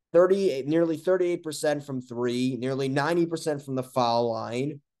 nearly 38% from three, nearly 90% from the foul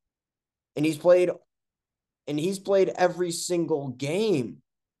line. And he's played every single game.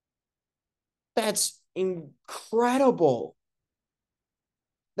 That's incredible.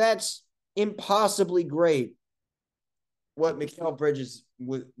 That's impossibly great what Mikal Bridges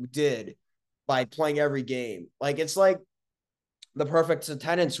did by playing every game. Like, it's like the perfect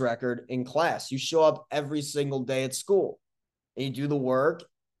attendance record in class. You show up every single day at school and you do the work,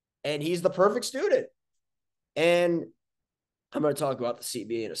 and he's the perfect student. And I'm going to talk about the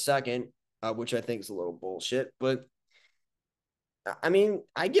CBA in a second, which I think is a little bullshit. But, I mean,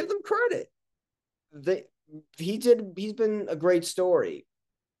 I give them credit. He's been a great story.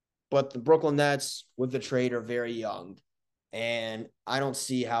 But the Brooklyn Nets with the trade are very young. And I don't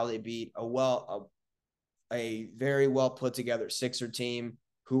see how they beat a very well put together Sixer team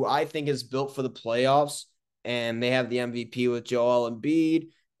who I think is built for the playoffs. And they have the MVP with Joel Embiid,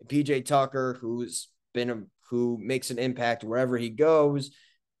 and PJ Tucker, who makes an impact wherever he goes.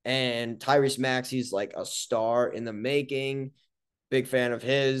 And Tyrese Maxey's like a star in the making. Big fan of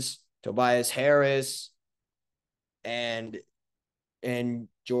his. Tobias Harris and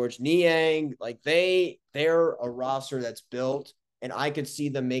George Niang, like they're a roster that's built, and I could see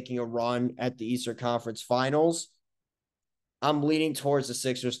them making a run at the Eastern Conference Finals. I'm leaning towards the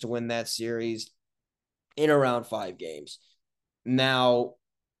Sixers to win that series in around 5 games. Now,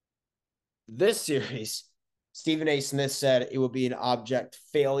 this series, Stephen A. Smith said it would be an abject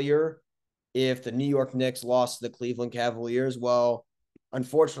failure if the New York Knicks lost to the Cleveland Cavaliers. Well,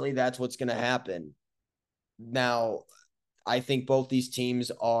 unfortunately, that's what's going to happen. Now, I think both these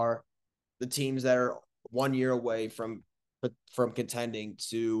teams are the teams that are 1 year away from contending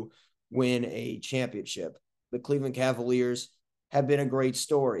to win a championship. The Cleveland Cavaliers have been a great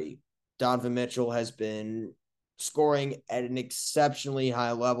story. Donovan Mitchell has been scoring at an exceptionally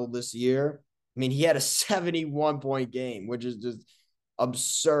high level this year. I mean, he had a 71-point game, which is just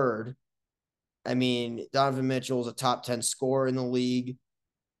absurd. I mean, Donovan Mitchell is a top 10 scorer in the league.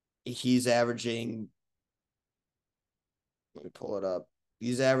 He's averaging, let me pull it up.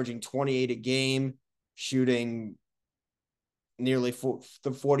 He's averaging 28 a game, shooting nearly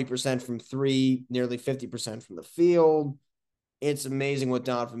 40% from three, nearly 50% from the field. It's amazing what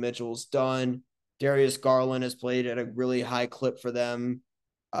Donovan Mitchell's done. Darius Garland has played at a really high clip for them.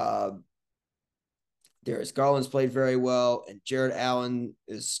 Darius Garland's played very well, and Jared Allen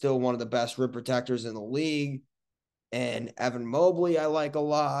is still one of the best rim protectors in the league. And Evan Mobley, I like a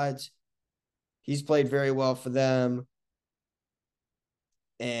lot. He's played very well for them.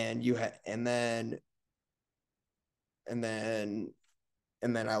 And and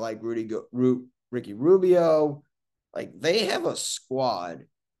then I like Ricky Rubio. Like, they have a squad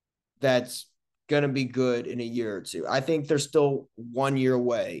that's gonna be good in a year or two. I think they're still 1 year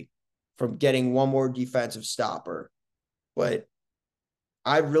away from getting one more defensive stopper, but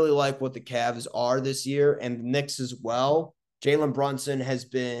I really like what the Cavs are this year, and the Knicks as well. Jalen Brunson has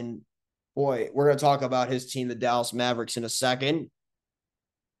been, boy, we're going to talk about his team, the Dallas Mavericks, in a second.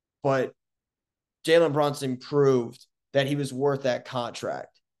 But Jalen Brunson proved that he was worth that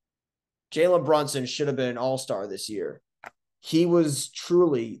contract. Jalen Brunson should have been an all-star this year. He was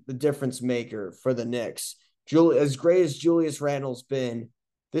truly the difference maker for the Knicks. As great as Julius Randle's been,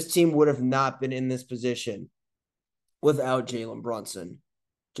 this team would have not been in this position without Jalen Brunson.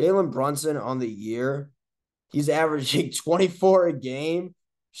 Jalen Brunson on the year, he's averaging 24 a game,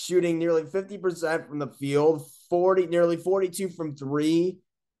 shooting nearly 50% from the field, nearly 42 from three.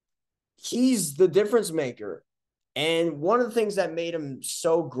 He's the difference maker. And one of the things that made him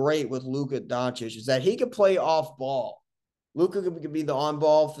so great with Luka Doncic is that he could play off ball. Luka could be the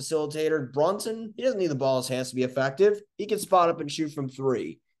on-ball facilitator. Brunson, he doesn't need the ball in his hands to be effective. He can spot up and shoot from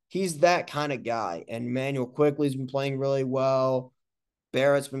three. He's that kind of guy. And Emmanuel Quickly's been playing really well.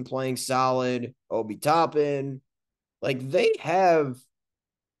 Barrett's been playing solid. Obi Toppin. Like, they have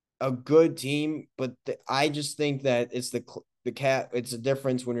a good team, but I just think that it's it's a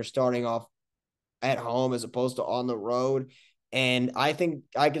difference when you're starting off at home as opposed to on the road. And I think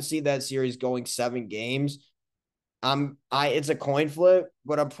I could see that series going 7 games. It's a coin flip,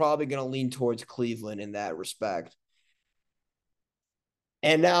 but I'm probably going to lean towards Cleveland in that respect.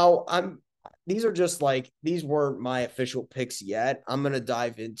 And now these are just like, these weren't my official picks yet. I'm going to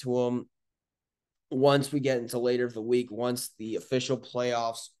dive into them once we get into later of the week, once the official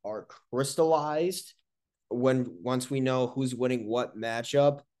playoffs are crystallized, once we know who's winning what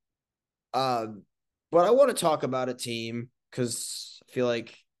matchup. But I want to talk about a team because I feel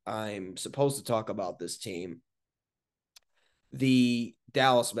like I'm supposed to talk about this team. The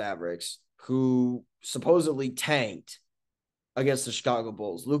Dallas Mavericks, who supposedly tanked against the Chicago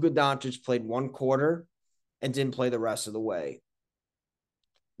Bulls. Luka Doncic played 1 quarter and didn't play the rest of the way.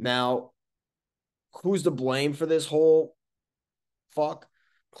 Now, who's to blame for this whole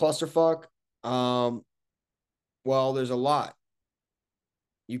clusterfuck? Well, there's a lot.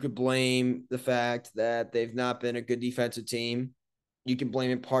 You could blame the fact that they've not been a good defensive team. You can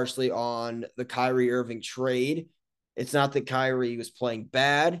blame it partially on the Kyrie Irving trade. It's not that Kyrie was playing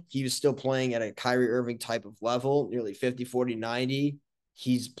bad. He was still playing at a Kyrie Irving type of level, nearly 50, 40, 90.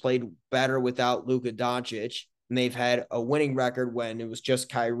 He's played better without Luka Doncic, and they've had a winning record when it was just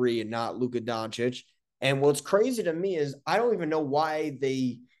Kyrie and not Luka Doncic. And what's crazy to me is I don't even know why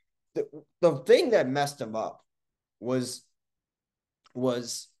the thing that messed him up was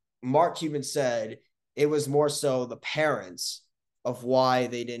Mark Cuban said it was more so the parents of why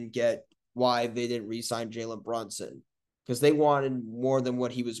they didn't re-sign Jalen Brunson, because they wanted more than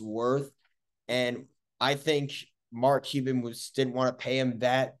what he was worth. And I think Mark Cuban didn't want to pay him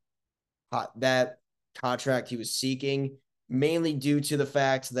that contract he was seeking, mainly due to the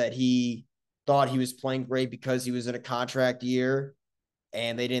fact that he thought he was playing great because he was in a contract year,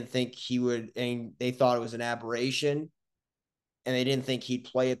 and they didn't think he would, and they thought it was an aberration, and they didn't think he'd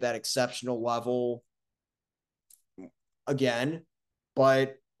play at that exceptional level again.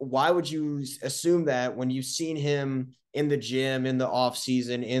 But why would you assume that when you've seen him in the gym, in the off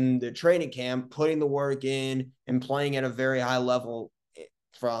season, in the training camp, putting the work in and playing at a very high level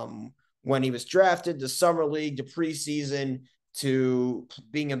from when he was drafted to summer league to preseason to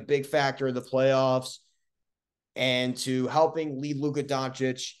being a big factor in the playoffs and to helping lead Luka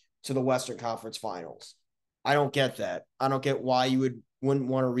Doncic to the Western Conference Finals? I don't get that. I don't get why you wouldn't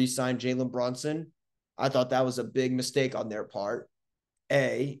want to re-sign Jalen Brunson. I thought that was a big mistake on their part.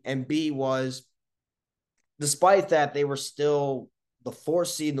 A. And B was, despite that, they were still the fourth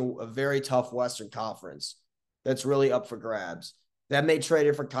seed in a very tough Western Conference that's really up for grabs. Then they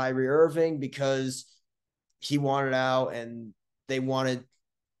traded for Kyrie Irving because he wanted out and they wanted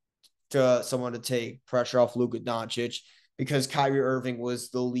someone to take pressure off Luka Doncic because Kyrie Irving was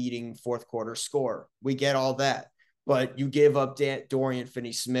the leading fourth quarter scorer. We get all that. But you give up Dorian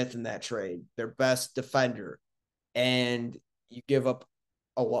Finney-Smith in that trade, their best defender, and you give up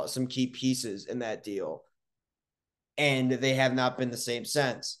some key pieces in that deal. And they have not been the same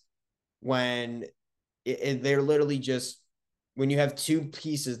since. When they're literally just, when you have two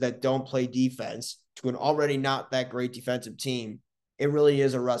pieces that don't play defense to an already not that great defensive team, it really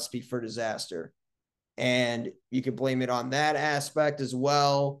is a recipe for disaster. And you could blame it on that aspect as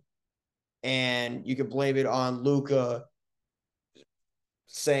well. And you could blame it on Luka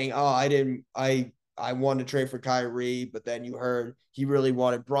saying, I wanted to trade for Kyrie, but then you heard he really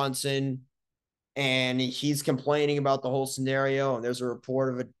wanted Brunson. And he's complaining about the whole scenario. And there's a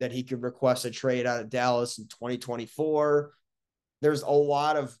report of it that he could request a trade out of Dallas in 2024. There's a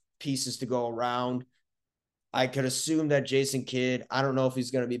lot of pieces to go around. I could assume that Jason Kidd, I don't know if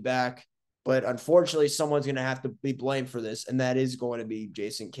he's going to be back, but unfortunately, someone's going to have to be blamed for this. And that is going to be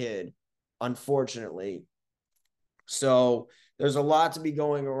Jason Kidd, unfortunately. So there's a lot to be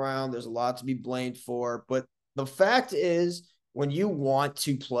going around. There's a lot to be blamed for. But the fact is, when you want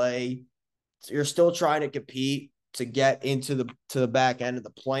to play, you're still trying to compete to get into the back end of the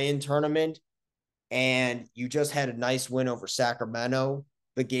play-in tournament, and you just had a nice win over Sacramento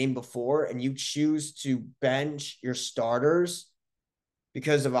the game before, and you choose to bench your starters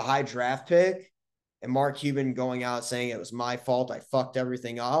because of a high draft pick, and Mark Cuban going out saying it was my fault, I fucked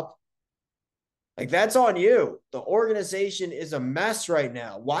everything up. Like, that's on you. The organization is a mess right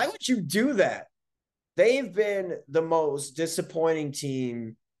now. Why would you do that? They've been the most disappointing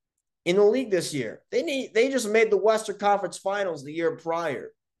team in the league this year. They just made the Western Conference Finals the year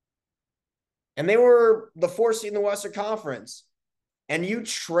prior. And they were the fourth seed in the Western Conference. And you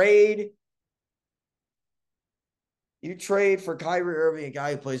trade for Kyrie Irving, a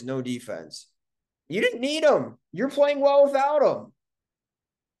guy who plays no defense. You didn't need him. You're playing well without him.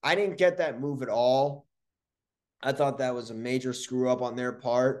 I didn't get that move at all. I thought that was a major screw up on their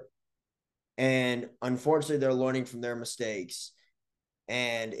part. And unfortunately, they're learning from their mistakes.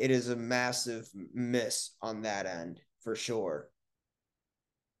 And it is a massive miss on that end, for sure.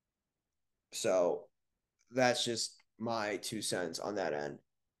 So that's just my 2 cents on that end.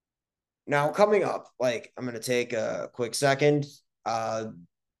 Now, coming up, I'm going to take a quick second, a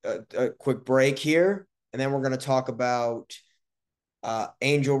quick break here, and then we're going to talk about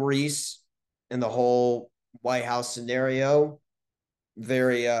Angel Reese and the whole White House scenario.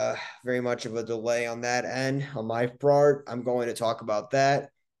 Very much of a delay on that end on my part. I'm going to talk about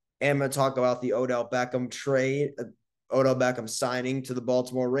that. And I'm going to talk about the Odell Beckham trade, Odell Beckham signing to the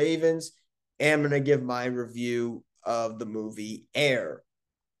Baltimore Ravens. And I'm going to give my review of the movie Air,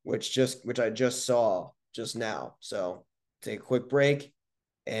 which I just saw just now. So take a quick break,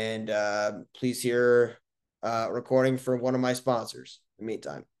 and please hear recording for one of my sponsors in the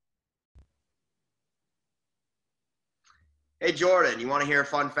meantime. Hey, Jordan, you want to hear a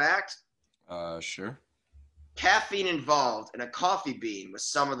fun fact? Sure. Caffeine involved in a coffee bean with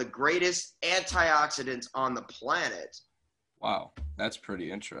some of the greatest antioxidants on the planet. Wow, that's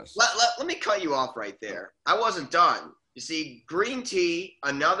pretty interesting. Let me cut you off right there. I wasn't done. You see, green tea,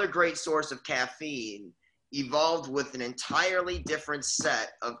 another great source of caffeine, evolved with an entirely different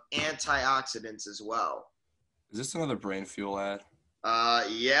set of antioxidants as well. Is this another Brain Fuel ad?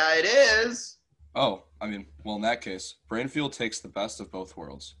 Yeah, it is. Oh, well, in that case, Brain Fuel takes the best of both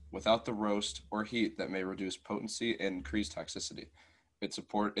worlds, without the roast or heat that may reduce potency and increase toxicity. Its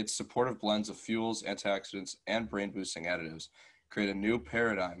supportive blends of fuels, antioxidants, and brain-boosting additives create a new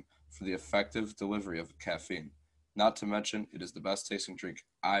paradigm for the effective delivery of caffeine. Not to mention, it is the best-tasting drink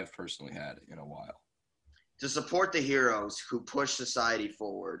I've personally had in a while. To support the heroes who push society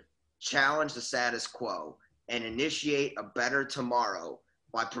forward, challenge the status quo, and initiate a better tomorrow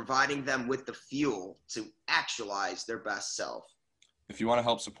by providing them with the fuel to actualize their best self. If you want to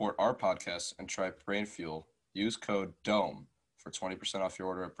help support our podcast and try Brain Fuel, use code DOME for 20% off your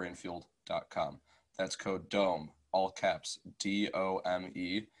order at brainfuel.com. That's code DOME, all caps,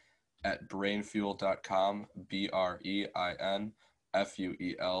 DOME, at brainfuel.com, BREINFUEL.com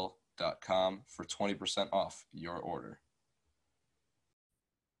for 20% off your order.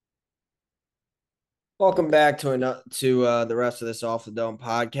 Welcome back to the rest of this Off the Dome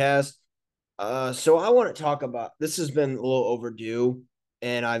podcast. So I want to talk about, this has been a little overdue.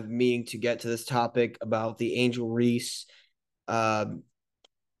 and I've meaning to get to this topic about the Angel Reese uh,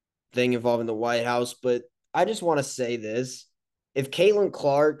 thing involving the White House, but I just want to say this: if Caitlin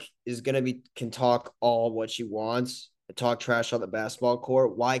Clark is gonna be can talk all what she wants, talk trash on the basketball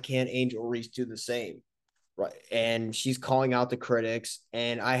court, why can't Angel Reese do the same? Right, and she's calling out the critics,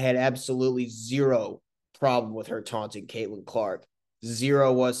 and I had absolutely zero problem with her taunting Caitlin Clark,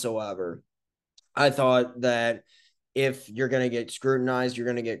 zero whatsoever. I thought that if you're going to get scrutinized, you're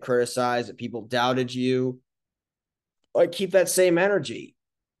going to get criticized, that people doubted you, like keep that same energy,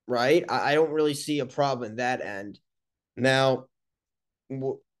 right? I don't really see a problem in that end. Now,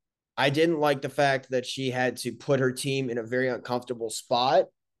 I didn't like the fact that she had to put her team in a very uncomfortable spot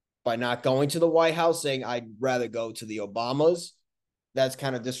by not going to the White House, saying I'd rather go to the Obamas. That's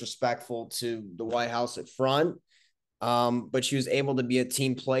kind of disrespectful to the White House at front. But she was able to be a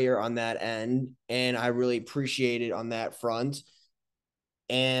team player on that end, and I really appreciate it on that front.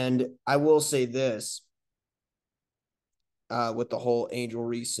 And I will say this with the whole Angel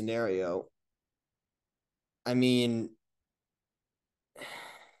Reese scenario. I mean,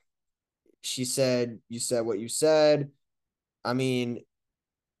 she said, you said what you said. I mean,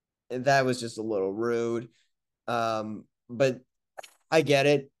 that was just a little rude. But I get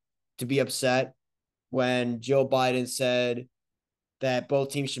it to be upset when Joe Biden said that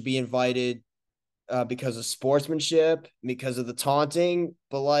both teams should be invited because of sportsmanship, because of the taunting.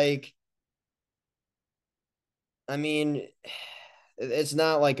 But like, I mean, it's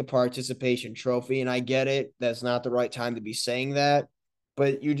not like a participation trophy, and I get it. That's not the right time to be saying that,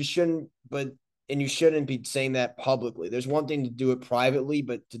 but you just shouldn't. But and you shouldn't be saying that publicly. There's one thing to do it privately,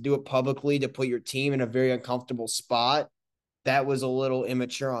 but to do it publicly to put your team in a very uncomfortable spot, that was a little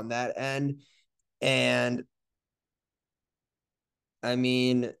immature on that end. And I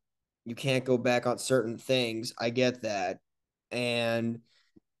mean, you can't go back on certain things. I get that. And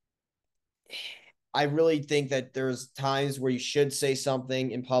I really think that there's times where you should say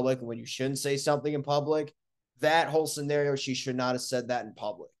something in public and when you shouldn't say something in public. That whole scenario, she should not have said that in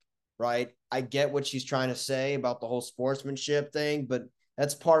public, right? I get what she's trying to say about the whole sportsmanship thing, but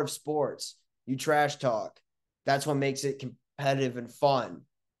that's part of sports. You trash talk. That's what makes it competitive and fun.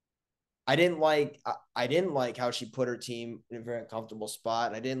 I didn't like how she put her team in a very uncomfortable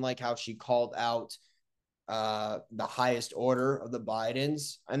spot. I didn't like how she called out the highest order of the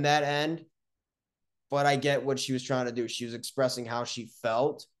Bidens on that end. But I get what she was trying to do. She was expressing how she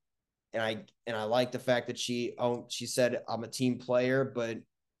felt, and I like the fact that she said I'm a team player, but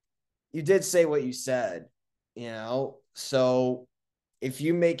you did say what you said, you know. So if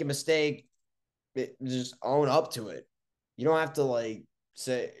you make a mistake, just own up to it. You don't have to like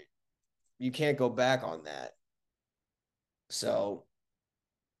say you can't go back on that. So,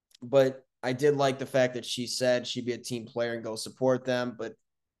 but I did like the fact that she said she'd be a team player and go support them, but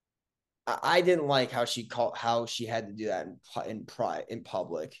I didn't like how she had to do that in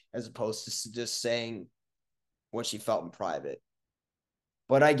public as opposed to just saying what she felt in private.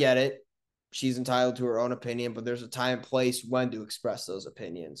 But I get it. She's entitled to her own opinion, but there's a time and place when to express those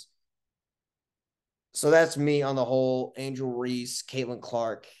opinions. So that's me on the whole Angel Reese, Caitlin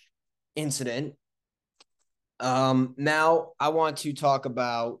Clark incident. Now I want to talk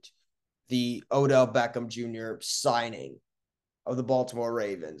about the Odell Beckham Jr. signing of the Baltimore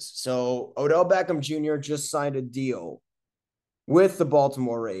Ravens. So Odell Beckham Jr. just signed a deal with the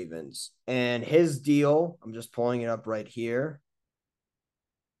Baltimore Ravens, and his deal, I'm just pulling it up right here,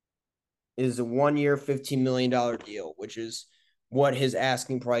 is a 1 year, $15 million deal, which is what his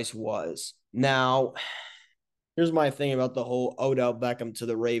asking price was. Now, here's my thing about the whole Odell Beckham to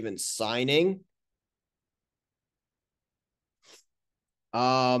the Ravens signing.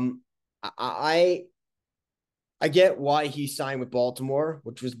 Um, I I get why he signed with Baltimore,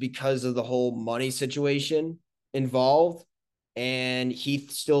 which was because of the whole money situation involved. And he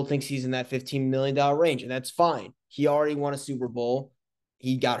still thinks he's in that $15 million range, and that's fine. He already won a Super Bowl.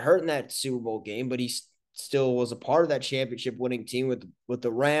 He got hurt in that Super Bowl game, but he still was a part of that championship winning team with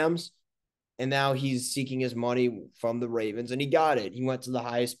the Rams. And now he's seeking his money from the Ravens, and he got it. He went to the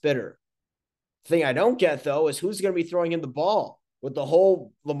highest bidder. Thing I don't get though is who's going to be throwing him the ball with the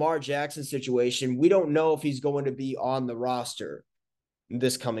whole Lamar Jackson situation. We don't know if he's going to be on the roster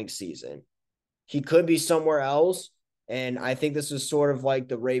this coming season. He could be somewhere else. And I think this is sort of like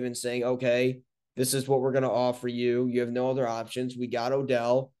the Ravens saying, okay, this is what we're going to offer you. You have no other options. We got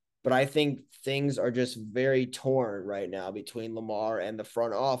Odell. But I think things are just very torn right now between Lamar and the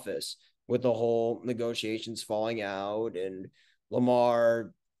front office with the whole negotiations falling out and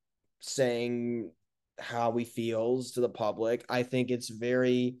Lamar saying how he feels to the public. I think it's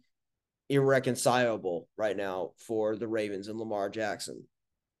very irreconcilable right now for the Ravens and Lamar Jackson.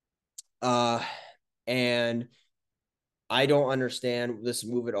 Uh, and I don't understand this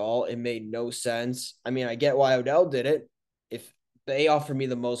move at all. It made no sense. I mean, I get why Odell did it. If they offer me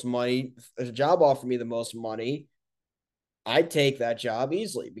the most money, if a job offered me the most money, I'd take that job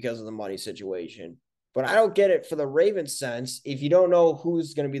easily because of the money situation. But I don't get it for the Ravens sense. If you don't know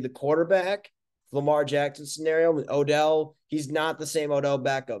who's going to be the quarterback, Lamar Jackson scenario with Odell, he's not the same Odell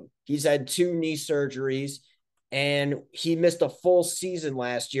Beckham. He's had 2 knee surgeries and he missed a full season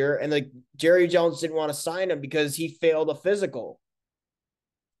last year. And like Jerry Jones didn't want to sign him because he failed a physical.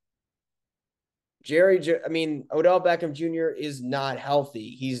 Odell Beckham Jr. is not healthy.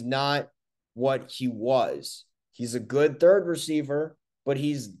 He's not what he was. He's a good third receiver, but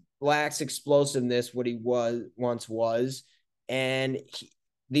he's lacks explosiveness what he once was, and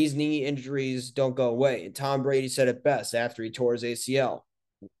these knee injuries don't go away. And Tom Brady said it best after he tore his ACL.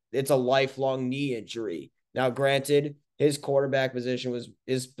 It's a lifelong knee injury. Now, granted, his quarterback position was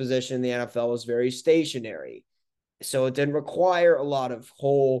his position in the NFL was very stationary, so it didn't require a lot of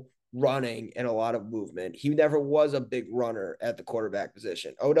whole running and a lot of movement. He never was a big runner at the quarterback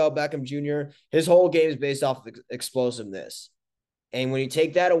position. Odell Beckham Jr., his whole game is based off of explosiveness. And when you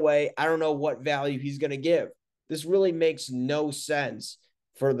take that away, I don't know what value he's going to give. This really makes no sense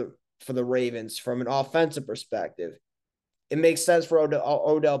for the Ravens from an offensive perspective. It makes sense for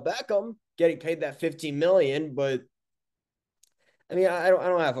Odell Beckham getting paid that $15 million, but I mean, I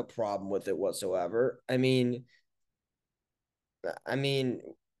don't have a problem with it whatsoever. I mean,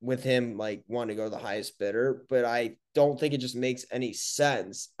 with him like wanting to go to the highest bidder, but I don't think it just makes any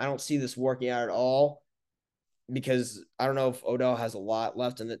sense. I don't see this working out at all because I don't know if Odell has a lot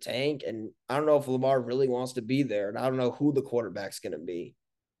left in the tank, and I don't know if Lamar really wants to be there, and I don't know who the quarterback's going to be.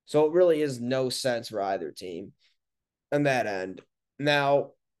 So it really is no sense for either team on that end.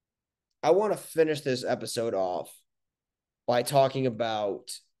 Now, I want to finish this episode off by talking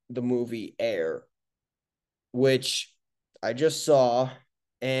about the movie Air, which I just saw.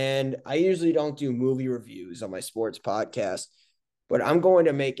 And I usually don't do movie reviews on my sports podcast, but I'm going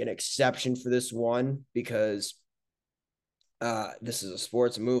to make an exception for this one because this is a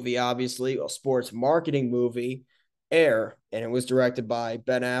sports movie, obviously, a sports marketing movie, Air, and it was directed by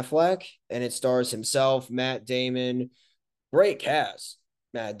Ben Affleck, and it stars himself, Matt Damon. Great cast.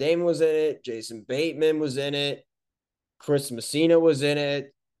 Matt Damon was in it. Jason Bateman was in it. Chris Messina was in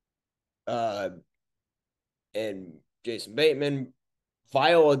it. And Jason Bateman,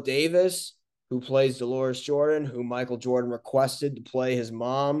 Viola Davis, who plays Dolores Jordan, who Michael Jordan requested to play his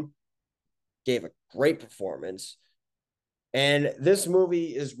mom, gave a great performance. And this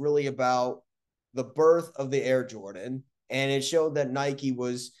movie is really about the birth of the Air Jordan. And it showed that Nike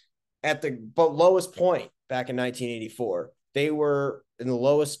was at the lowest point back in 1984. They were in the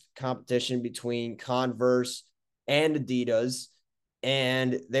lowest competition between Converse and Adidas.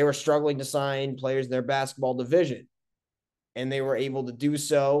 And they were struggling to sign players in their basketball division. And they were able to do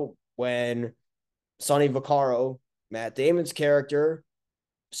so when Sonny Vaccaro, Matt Damon's character,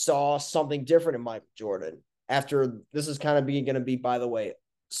 saw something different in Michael Jordan. After this is kind of going to be, by the way,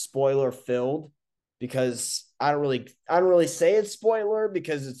 spoiler filled because I don't really say it's spoiler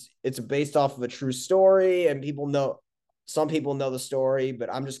because it's based off of a true story and some people know the story,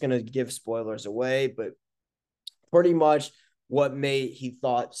 but I'm just going to give spoilers away. But pretty much what he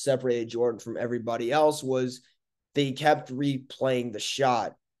thought separated Jordan from everybody else was they kept replaying the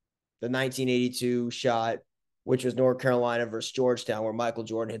shot, the 1982 shot, which was North Carolina versus Georgetown, where Michael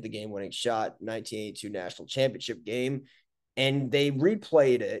Jordan hit the game-winning shot, 1982 national championship game. And they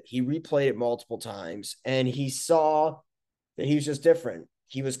replayed it. He replayed it multiple times, and he saw that he was just different.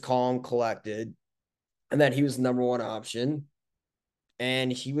 He was calm, collected, and that he was the number one option.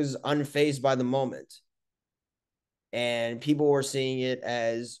 And he was unfazed by the moment. And people were seeing it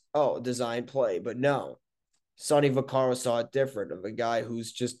as, oh, design play. But no, Sonny Vaccaro saw it different, of a guy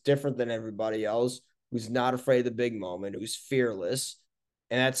who's just different than everybody else, who's not afraid of the big moment, who's fearless.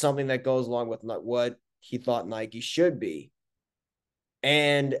 And that's something that goes along with what he thought Nike should be.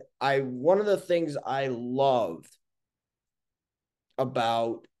 And one of the things I loved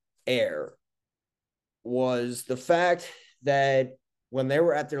about Air was the fact that when they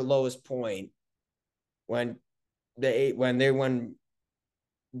were at their lowest point, when they were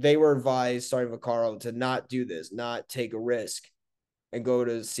advised, Sonny Vaccaro, to not do this, not take a risk and go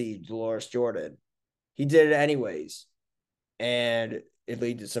to see Dolores Jordan. He did it anyways. And it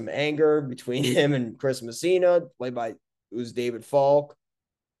led to some anger between him and Chris Messina, played by who's David Falk.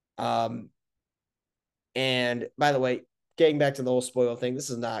 And by the way, getting back to the whole spoiler thing, this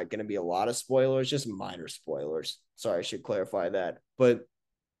is not going to be a lot of spoilers, just minor spoilers. Sorry, I should clarify that. But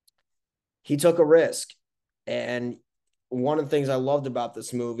he took a risk. And one of the things I loved about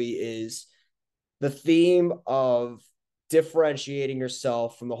this movie is the theme of differentiating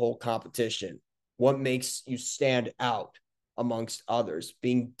yourself from the whole competition. What makes you stand out amongst others,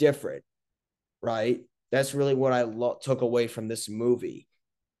 being different, right? That's really what I took away from this movie.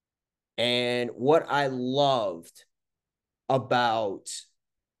 And what I loved about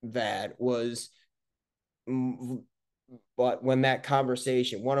that was, but when that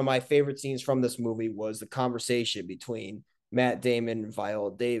conversation, one of my favorite scenes from this movie was the conversation between Matt Damon and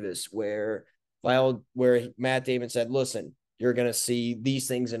Viola Davis, where Matt Damon said, "Listen, you're gonna see these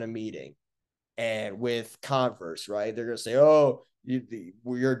things in a meeting," and with Converse, right? They're gonna say, "Oh,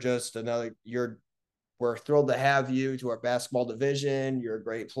 you're just another. We're thrilled to have you to our basketball division. You're a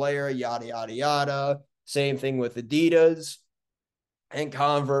great player, yada yada yada." Same thing with Adidas and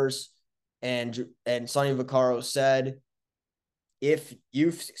Converse, and Sonny Vaccaro said, if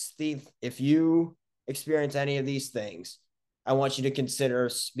you Steve, if you experience any of these things, I want you to consider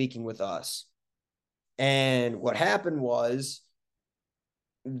speaking with us. And what happened was,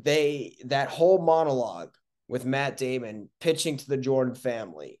 that whole monologue with Matt Damon pitching to the Jordan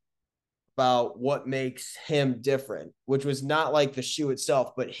family about what makes him different, which was not like the shoe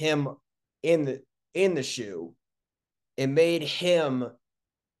itself, but him in the shoe. It made him,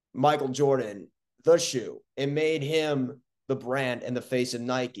 Michael Jordan, the shoe. It made him the brand and the face of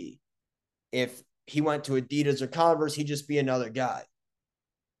Nike. If he went to Adidas or Converse, he'd just be another guy.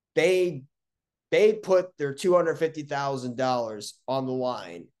 They they put their $250,000 on the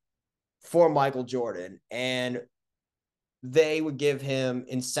line for Michael Jordan, and they would give him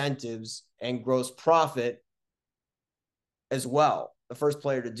incentives and gross profit as well. The first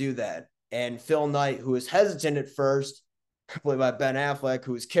player to do that. And Phil Knight, who was hesitant at first, played by Ben Affleck,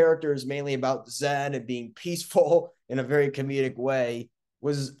 whose character is mainly about Zen and being peaceful in a very comedic way,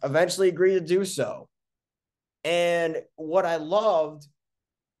 was eventually agreed to do so. And what I loved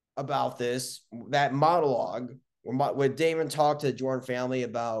about this, that monologue, where Damon talked to the Jordan family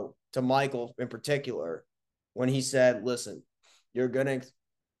about, to Michael in particular, when he said, "Listen, you're gonna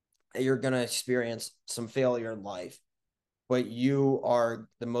experience some failure in life, but you are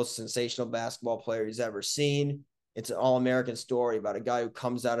the most sensational basketball player he's ever seen. It's an all-American story about a guy who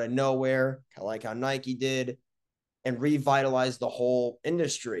comes out of nowhere, kind of like how Nike did, and revitalized the whole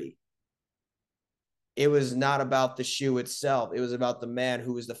industry." It was not about the shoe itself. It was about the man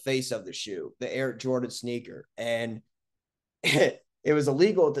who was the face of the shoe, the Air Jordan sneaker. And it was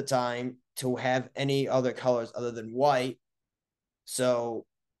illegal at the time to have any other colors other than white. So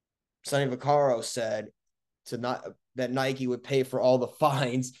Sonny Vaccaro said that Nike would pay for all the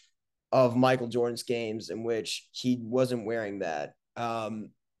fines of Michael Jordan's games in which he wasn't wearing that.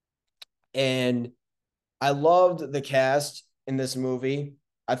 And I loved the cast in this movie.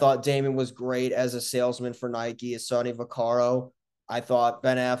 I thought Damon was great as a salesman for Nike, as Sonny Vaccaro. I thought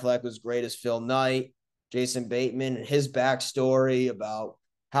Ben Affleck was great as Phil Knight. Jason Bateman and his backstory about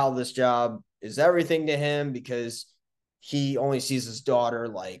how this job is everything to him because he only sees his daughter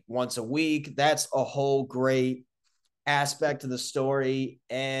like once a week. That's a whole great aspect of the story.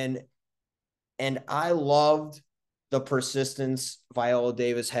 And I loved the persistence Viola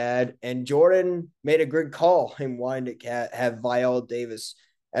Davis had, and Jordan made a good call in wanting to have Viola Davis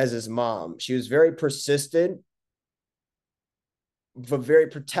as his mom. She was very persistent, but very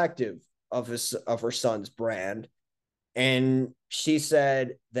protective of her son's brand. And she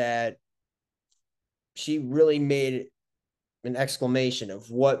said that she really made an exclamation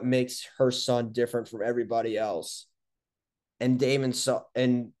of what makes her son different from everybody else. And Damon saw,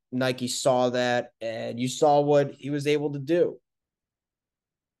 and Nike saw that, and you saw what he was able to do.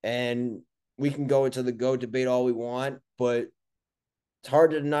 And we can go into the GOAT debate all we want, but it's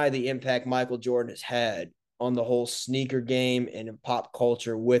hard to deny the impact Michael Jordan has had on the whole sneaker game and in pop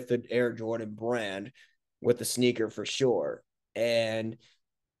culture with the Air Jordan brand, with the sneaker for sure. And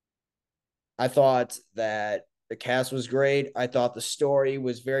I thought that the cast was great. I thought the story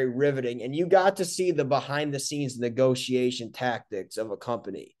was very riveting, and you got to see the behind the scenes negotiation tactics of a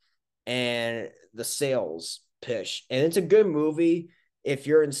company and the sales pitch. And it's a good movie if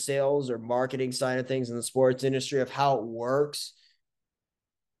you're in sales or marketing side of things in the sports industry, of how it works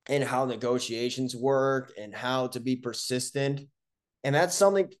and how negotiations work and how to be persistent. And that's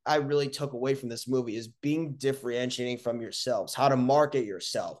something I really took away from this movie, is being differentiating from yourselves, how to market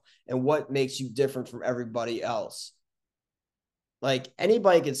yourself and what makes you different from everybody else. Like,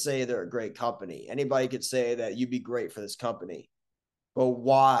 anybody could say they're a great company. Anybody could say that you'd be great for this company, but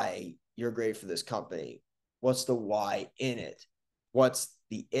why you're great for this company? What's the why in it? What's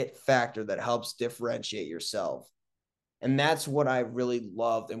the it factor that helps differentiate yourself? And that's what I really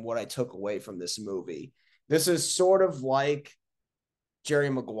loved and what I took away from this movie. This is sort of like Jerry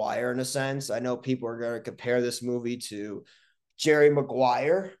Maguire in a sense. I know people are going to compare this movie to Jerry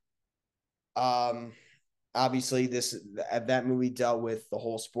Maguire. Um, Obviously, that movie dealt with the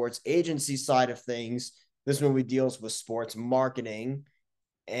whole sports agency side of things. This movie deals with sports marketing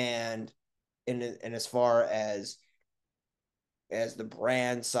and and as far as the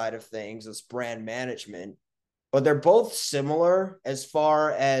brand side of things, it's brand management. But they're both similar as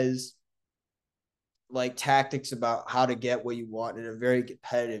far as like tactics about how to get what you want in a very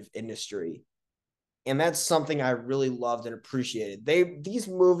competitive industry. And that's something I really loved and appreciated. These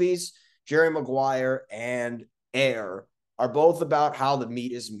movies, Jerry Maguire and Air, are both about how the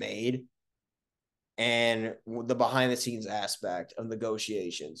meat is made and the behind the scenes aspect of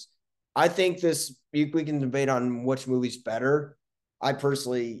negotiations. I think we can debate on which movie's better. I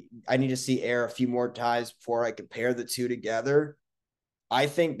need to see Air a few more times before I compare the two together. I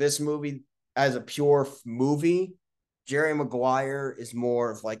think this movie, as a pure movie, Jerry Maguire is more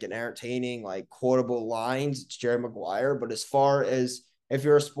of like an entertaining, like quotable lines. It's Jerry Maguire. But as far as if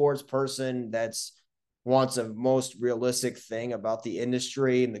you're a sports person that's wants a most realistic thing about the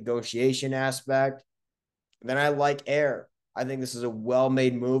industry and negotiation aspect, then I like Air. I think this is a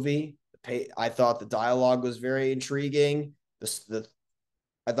well-made movie. I thought the dialogue was very intriguing.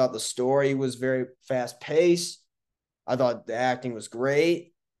 I thought the story was very fast-paced. I thought the acting was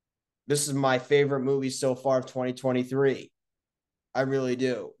great. This is my favorite movie so far of 2023. I really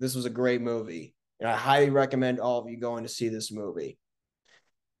do. This was a great movie, and I highly recommend all of you going to see this movie.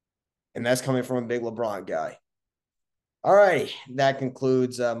 And that's coming from a big LeBron guy. All righty, that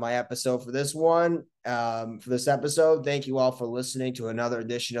concludes my episode for this one. For this episode, thank you all for listening to another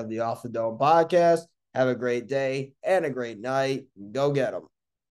edition of the Off the Dome podcast. Have a great day and a great night. Go get them.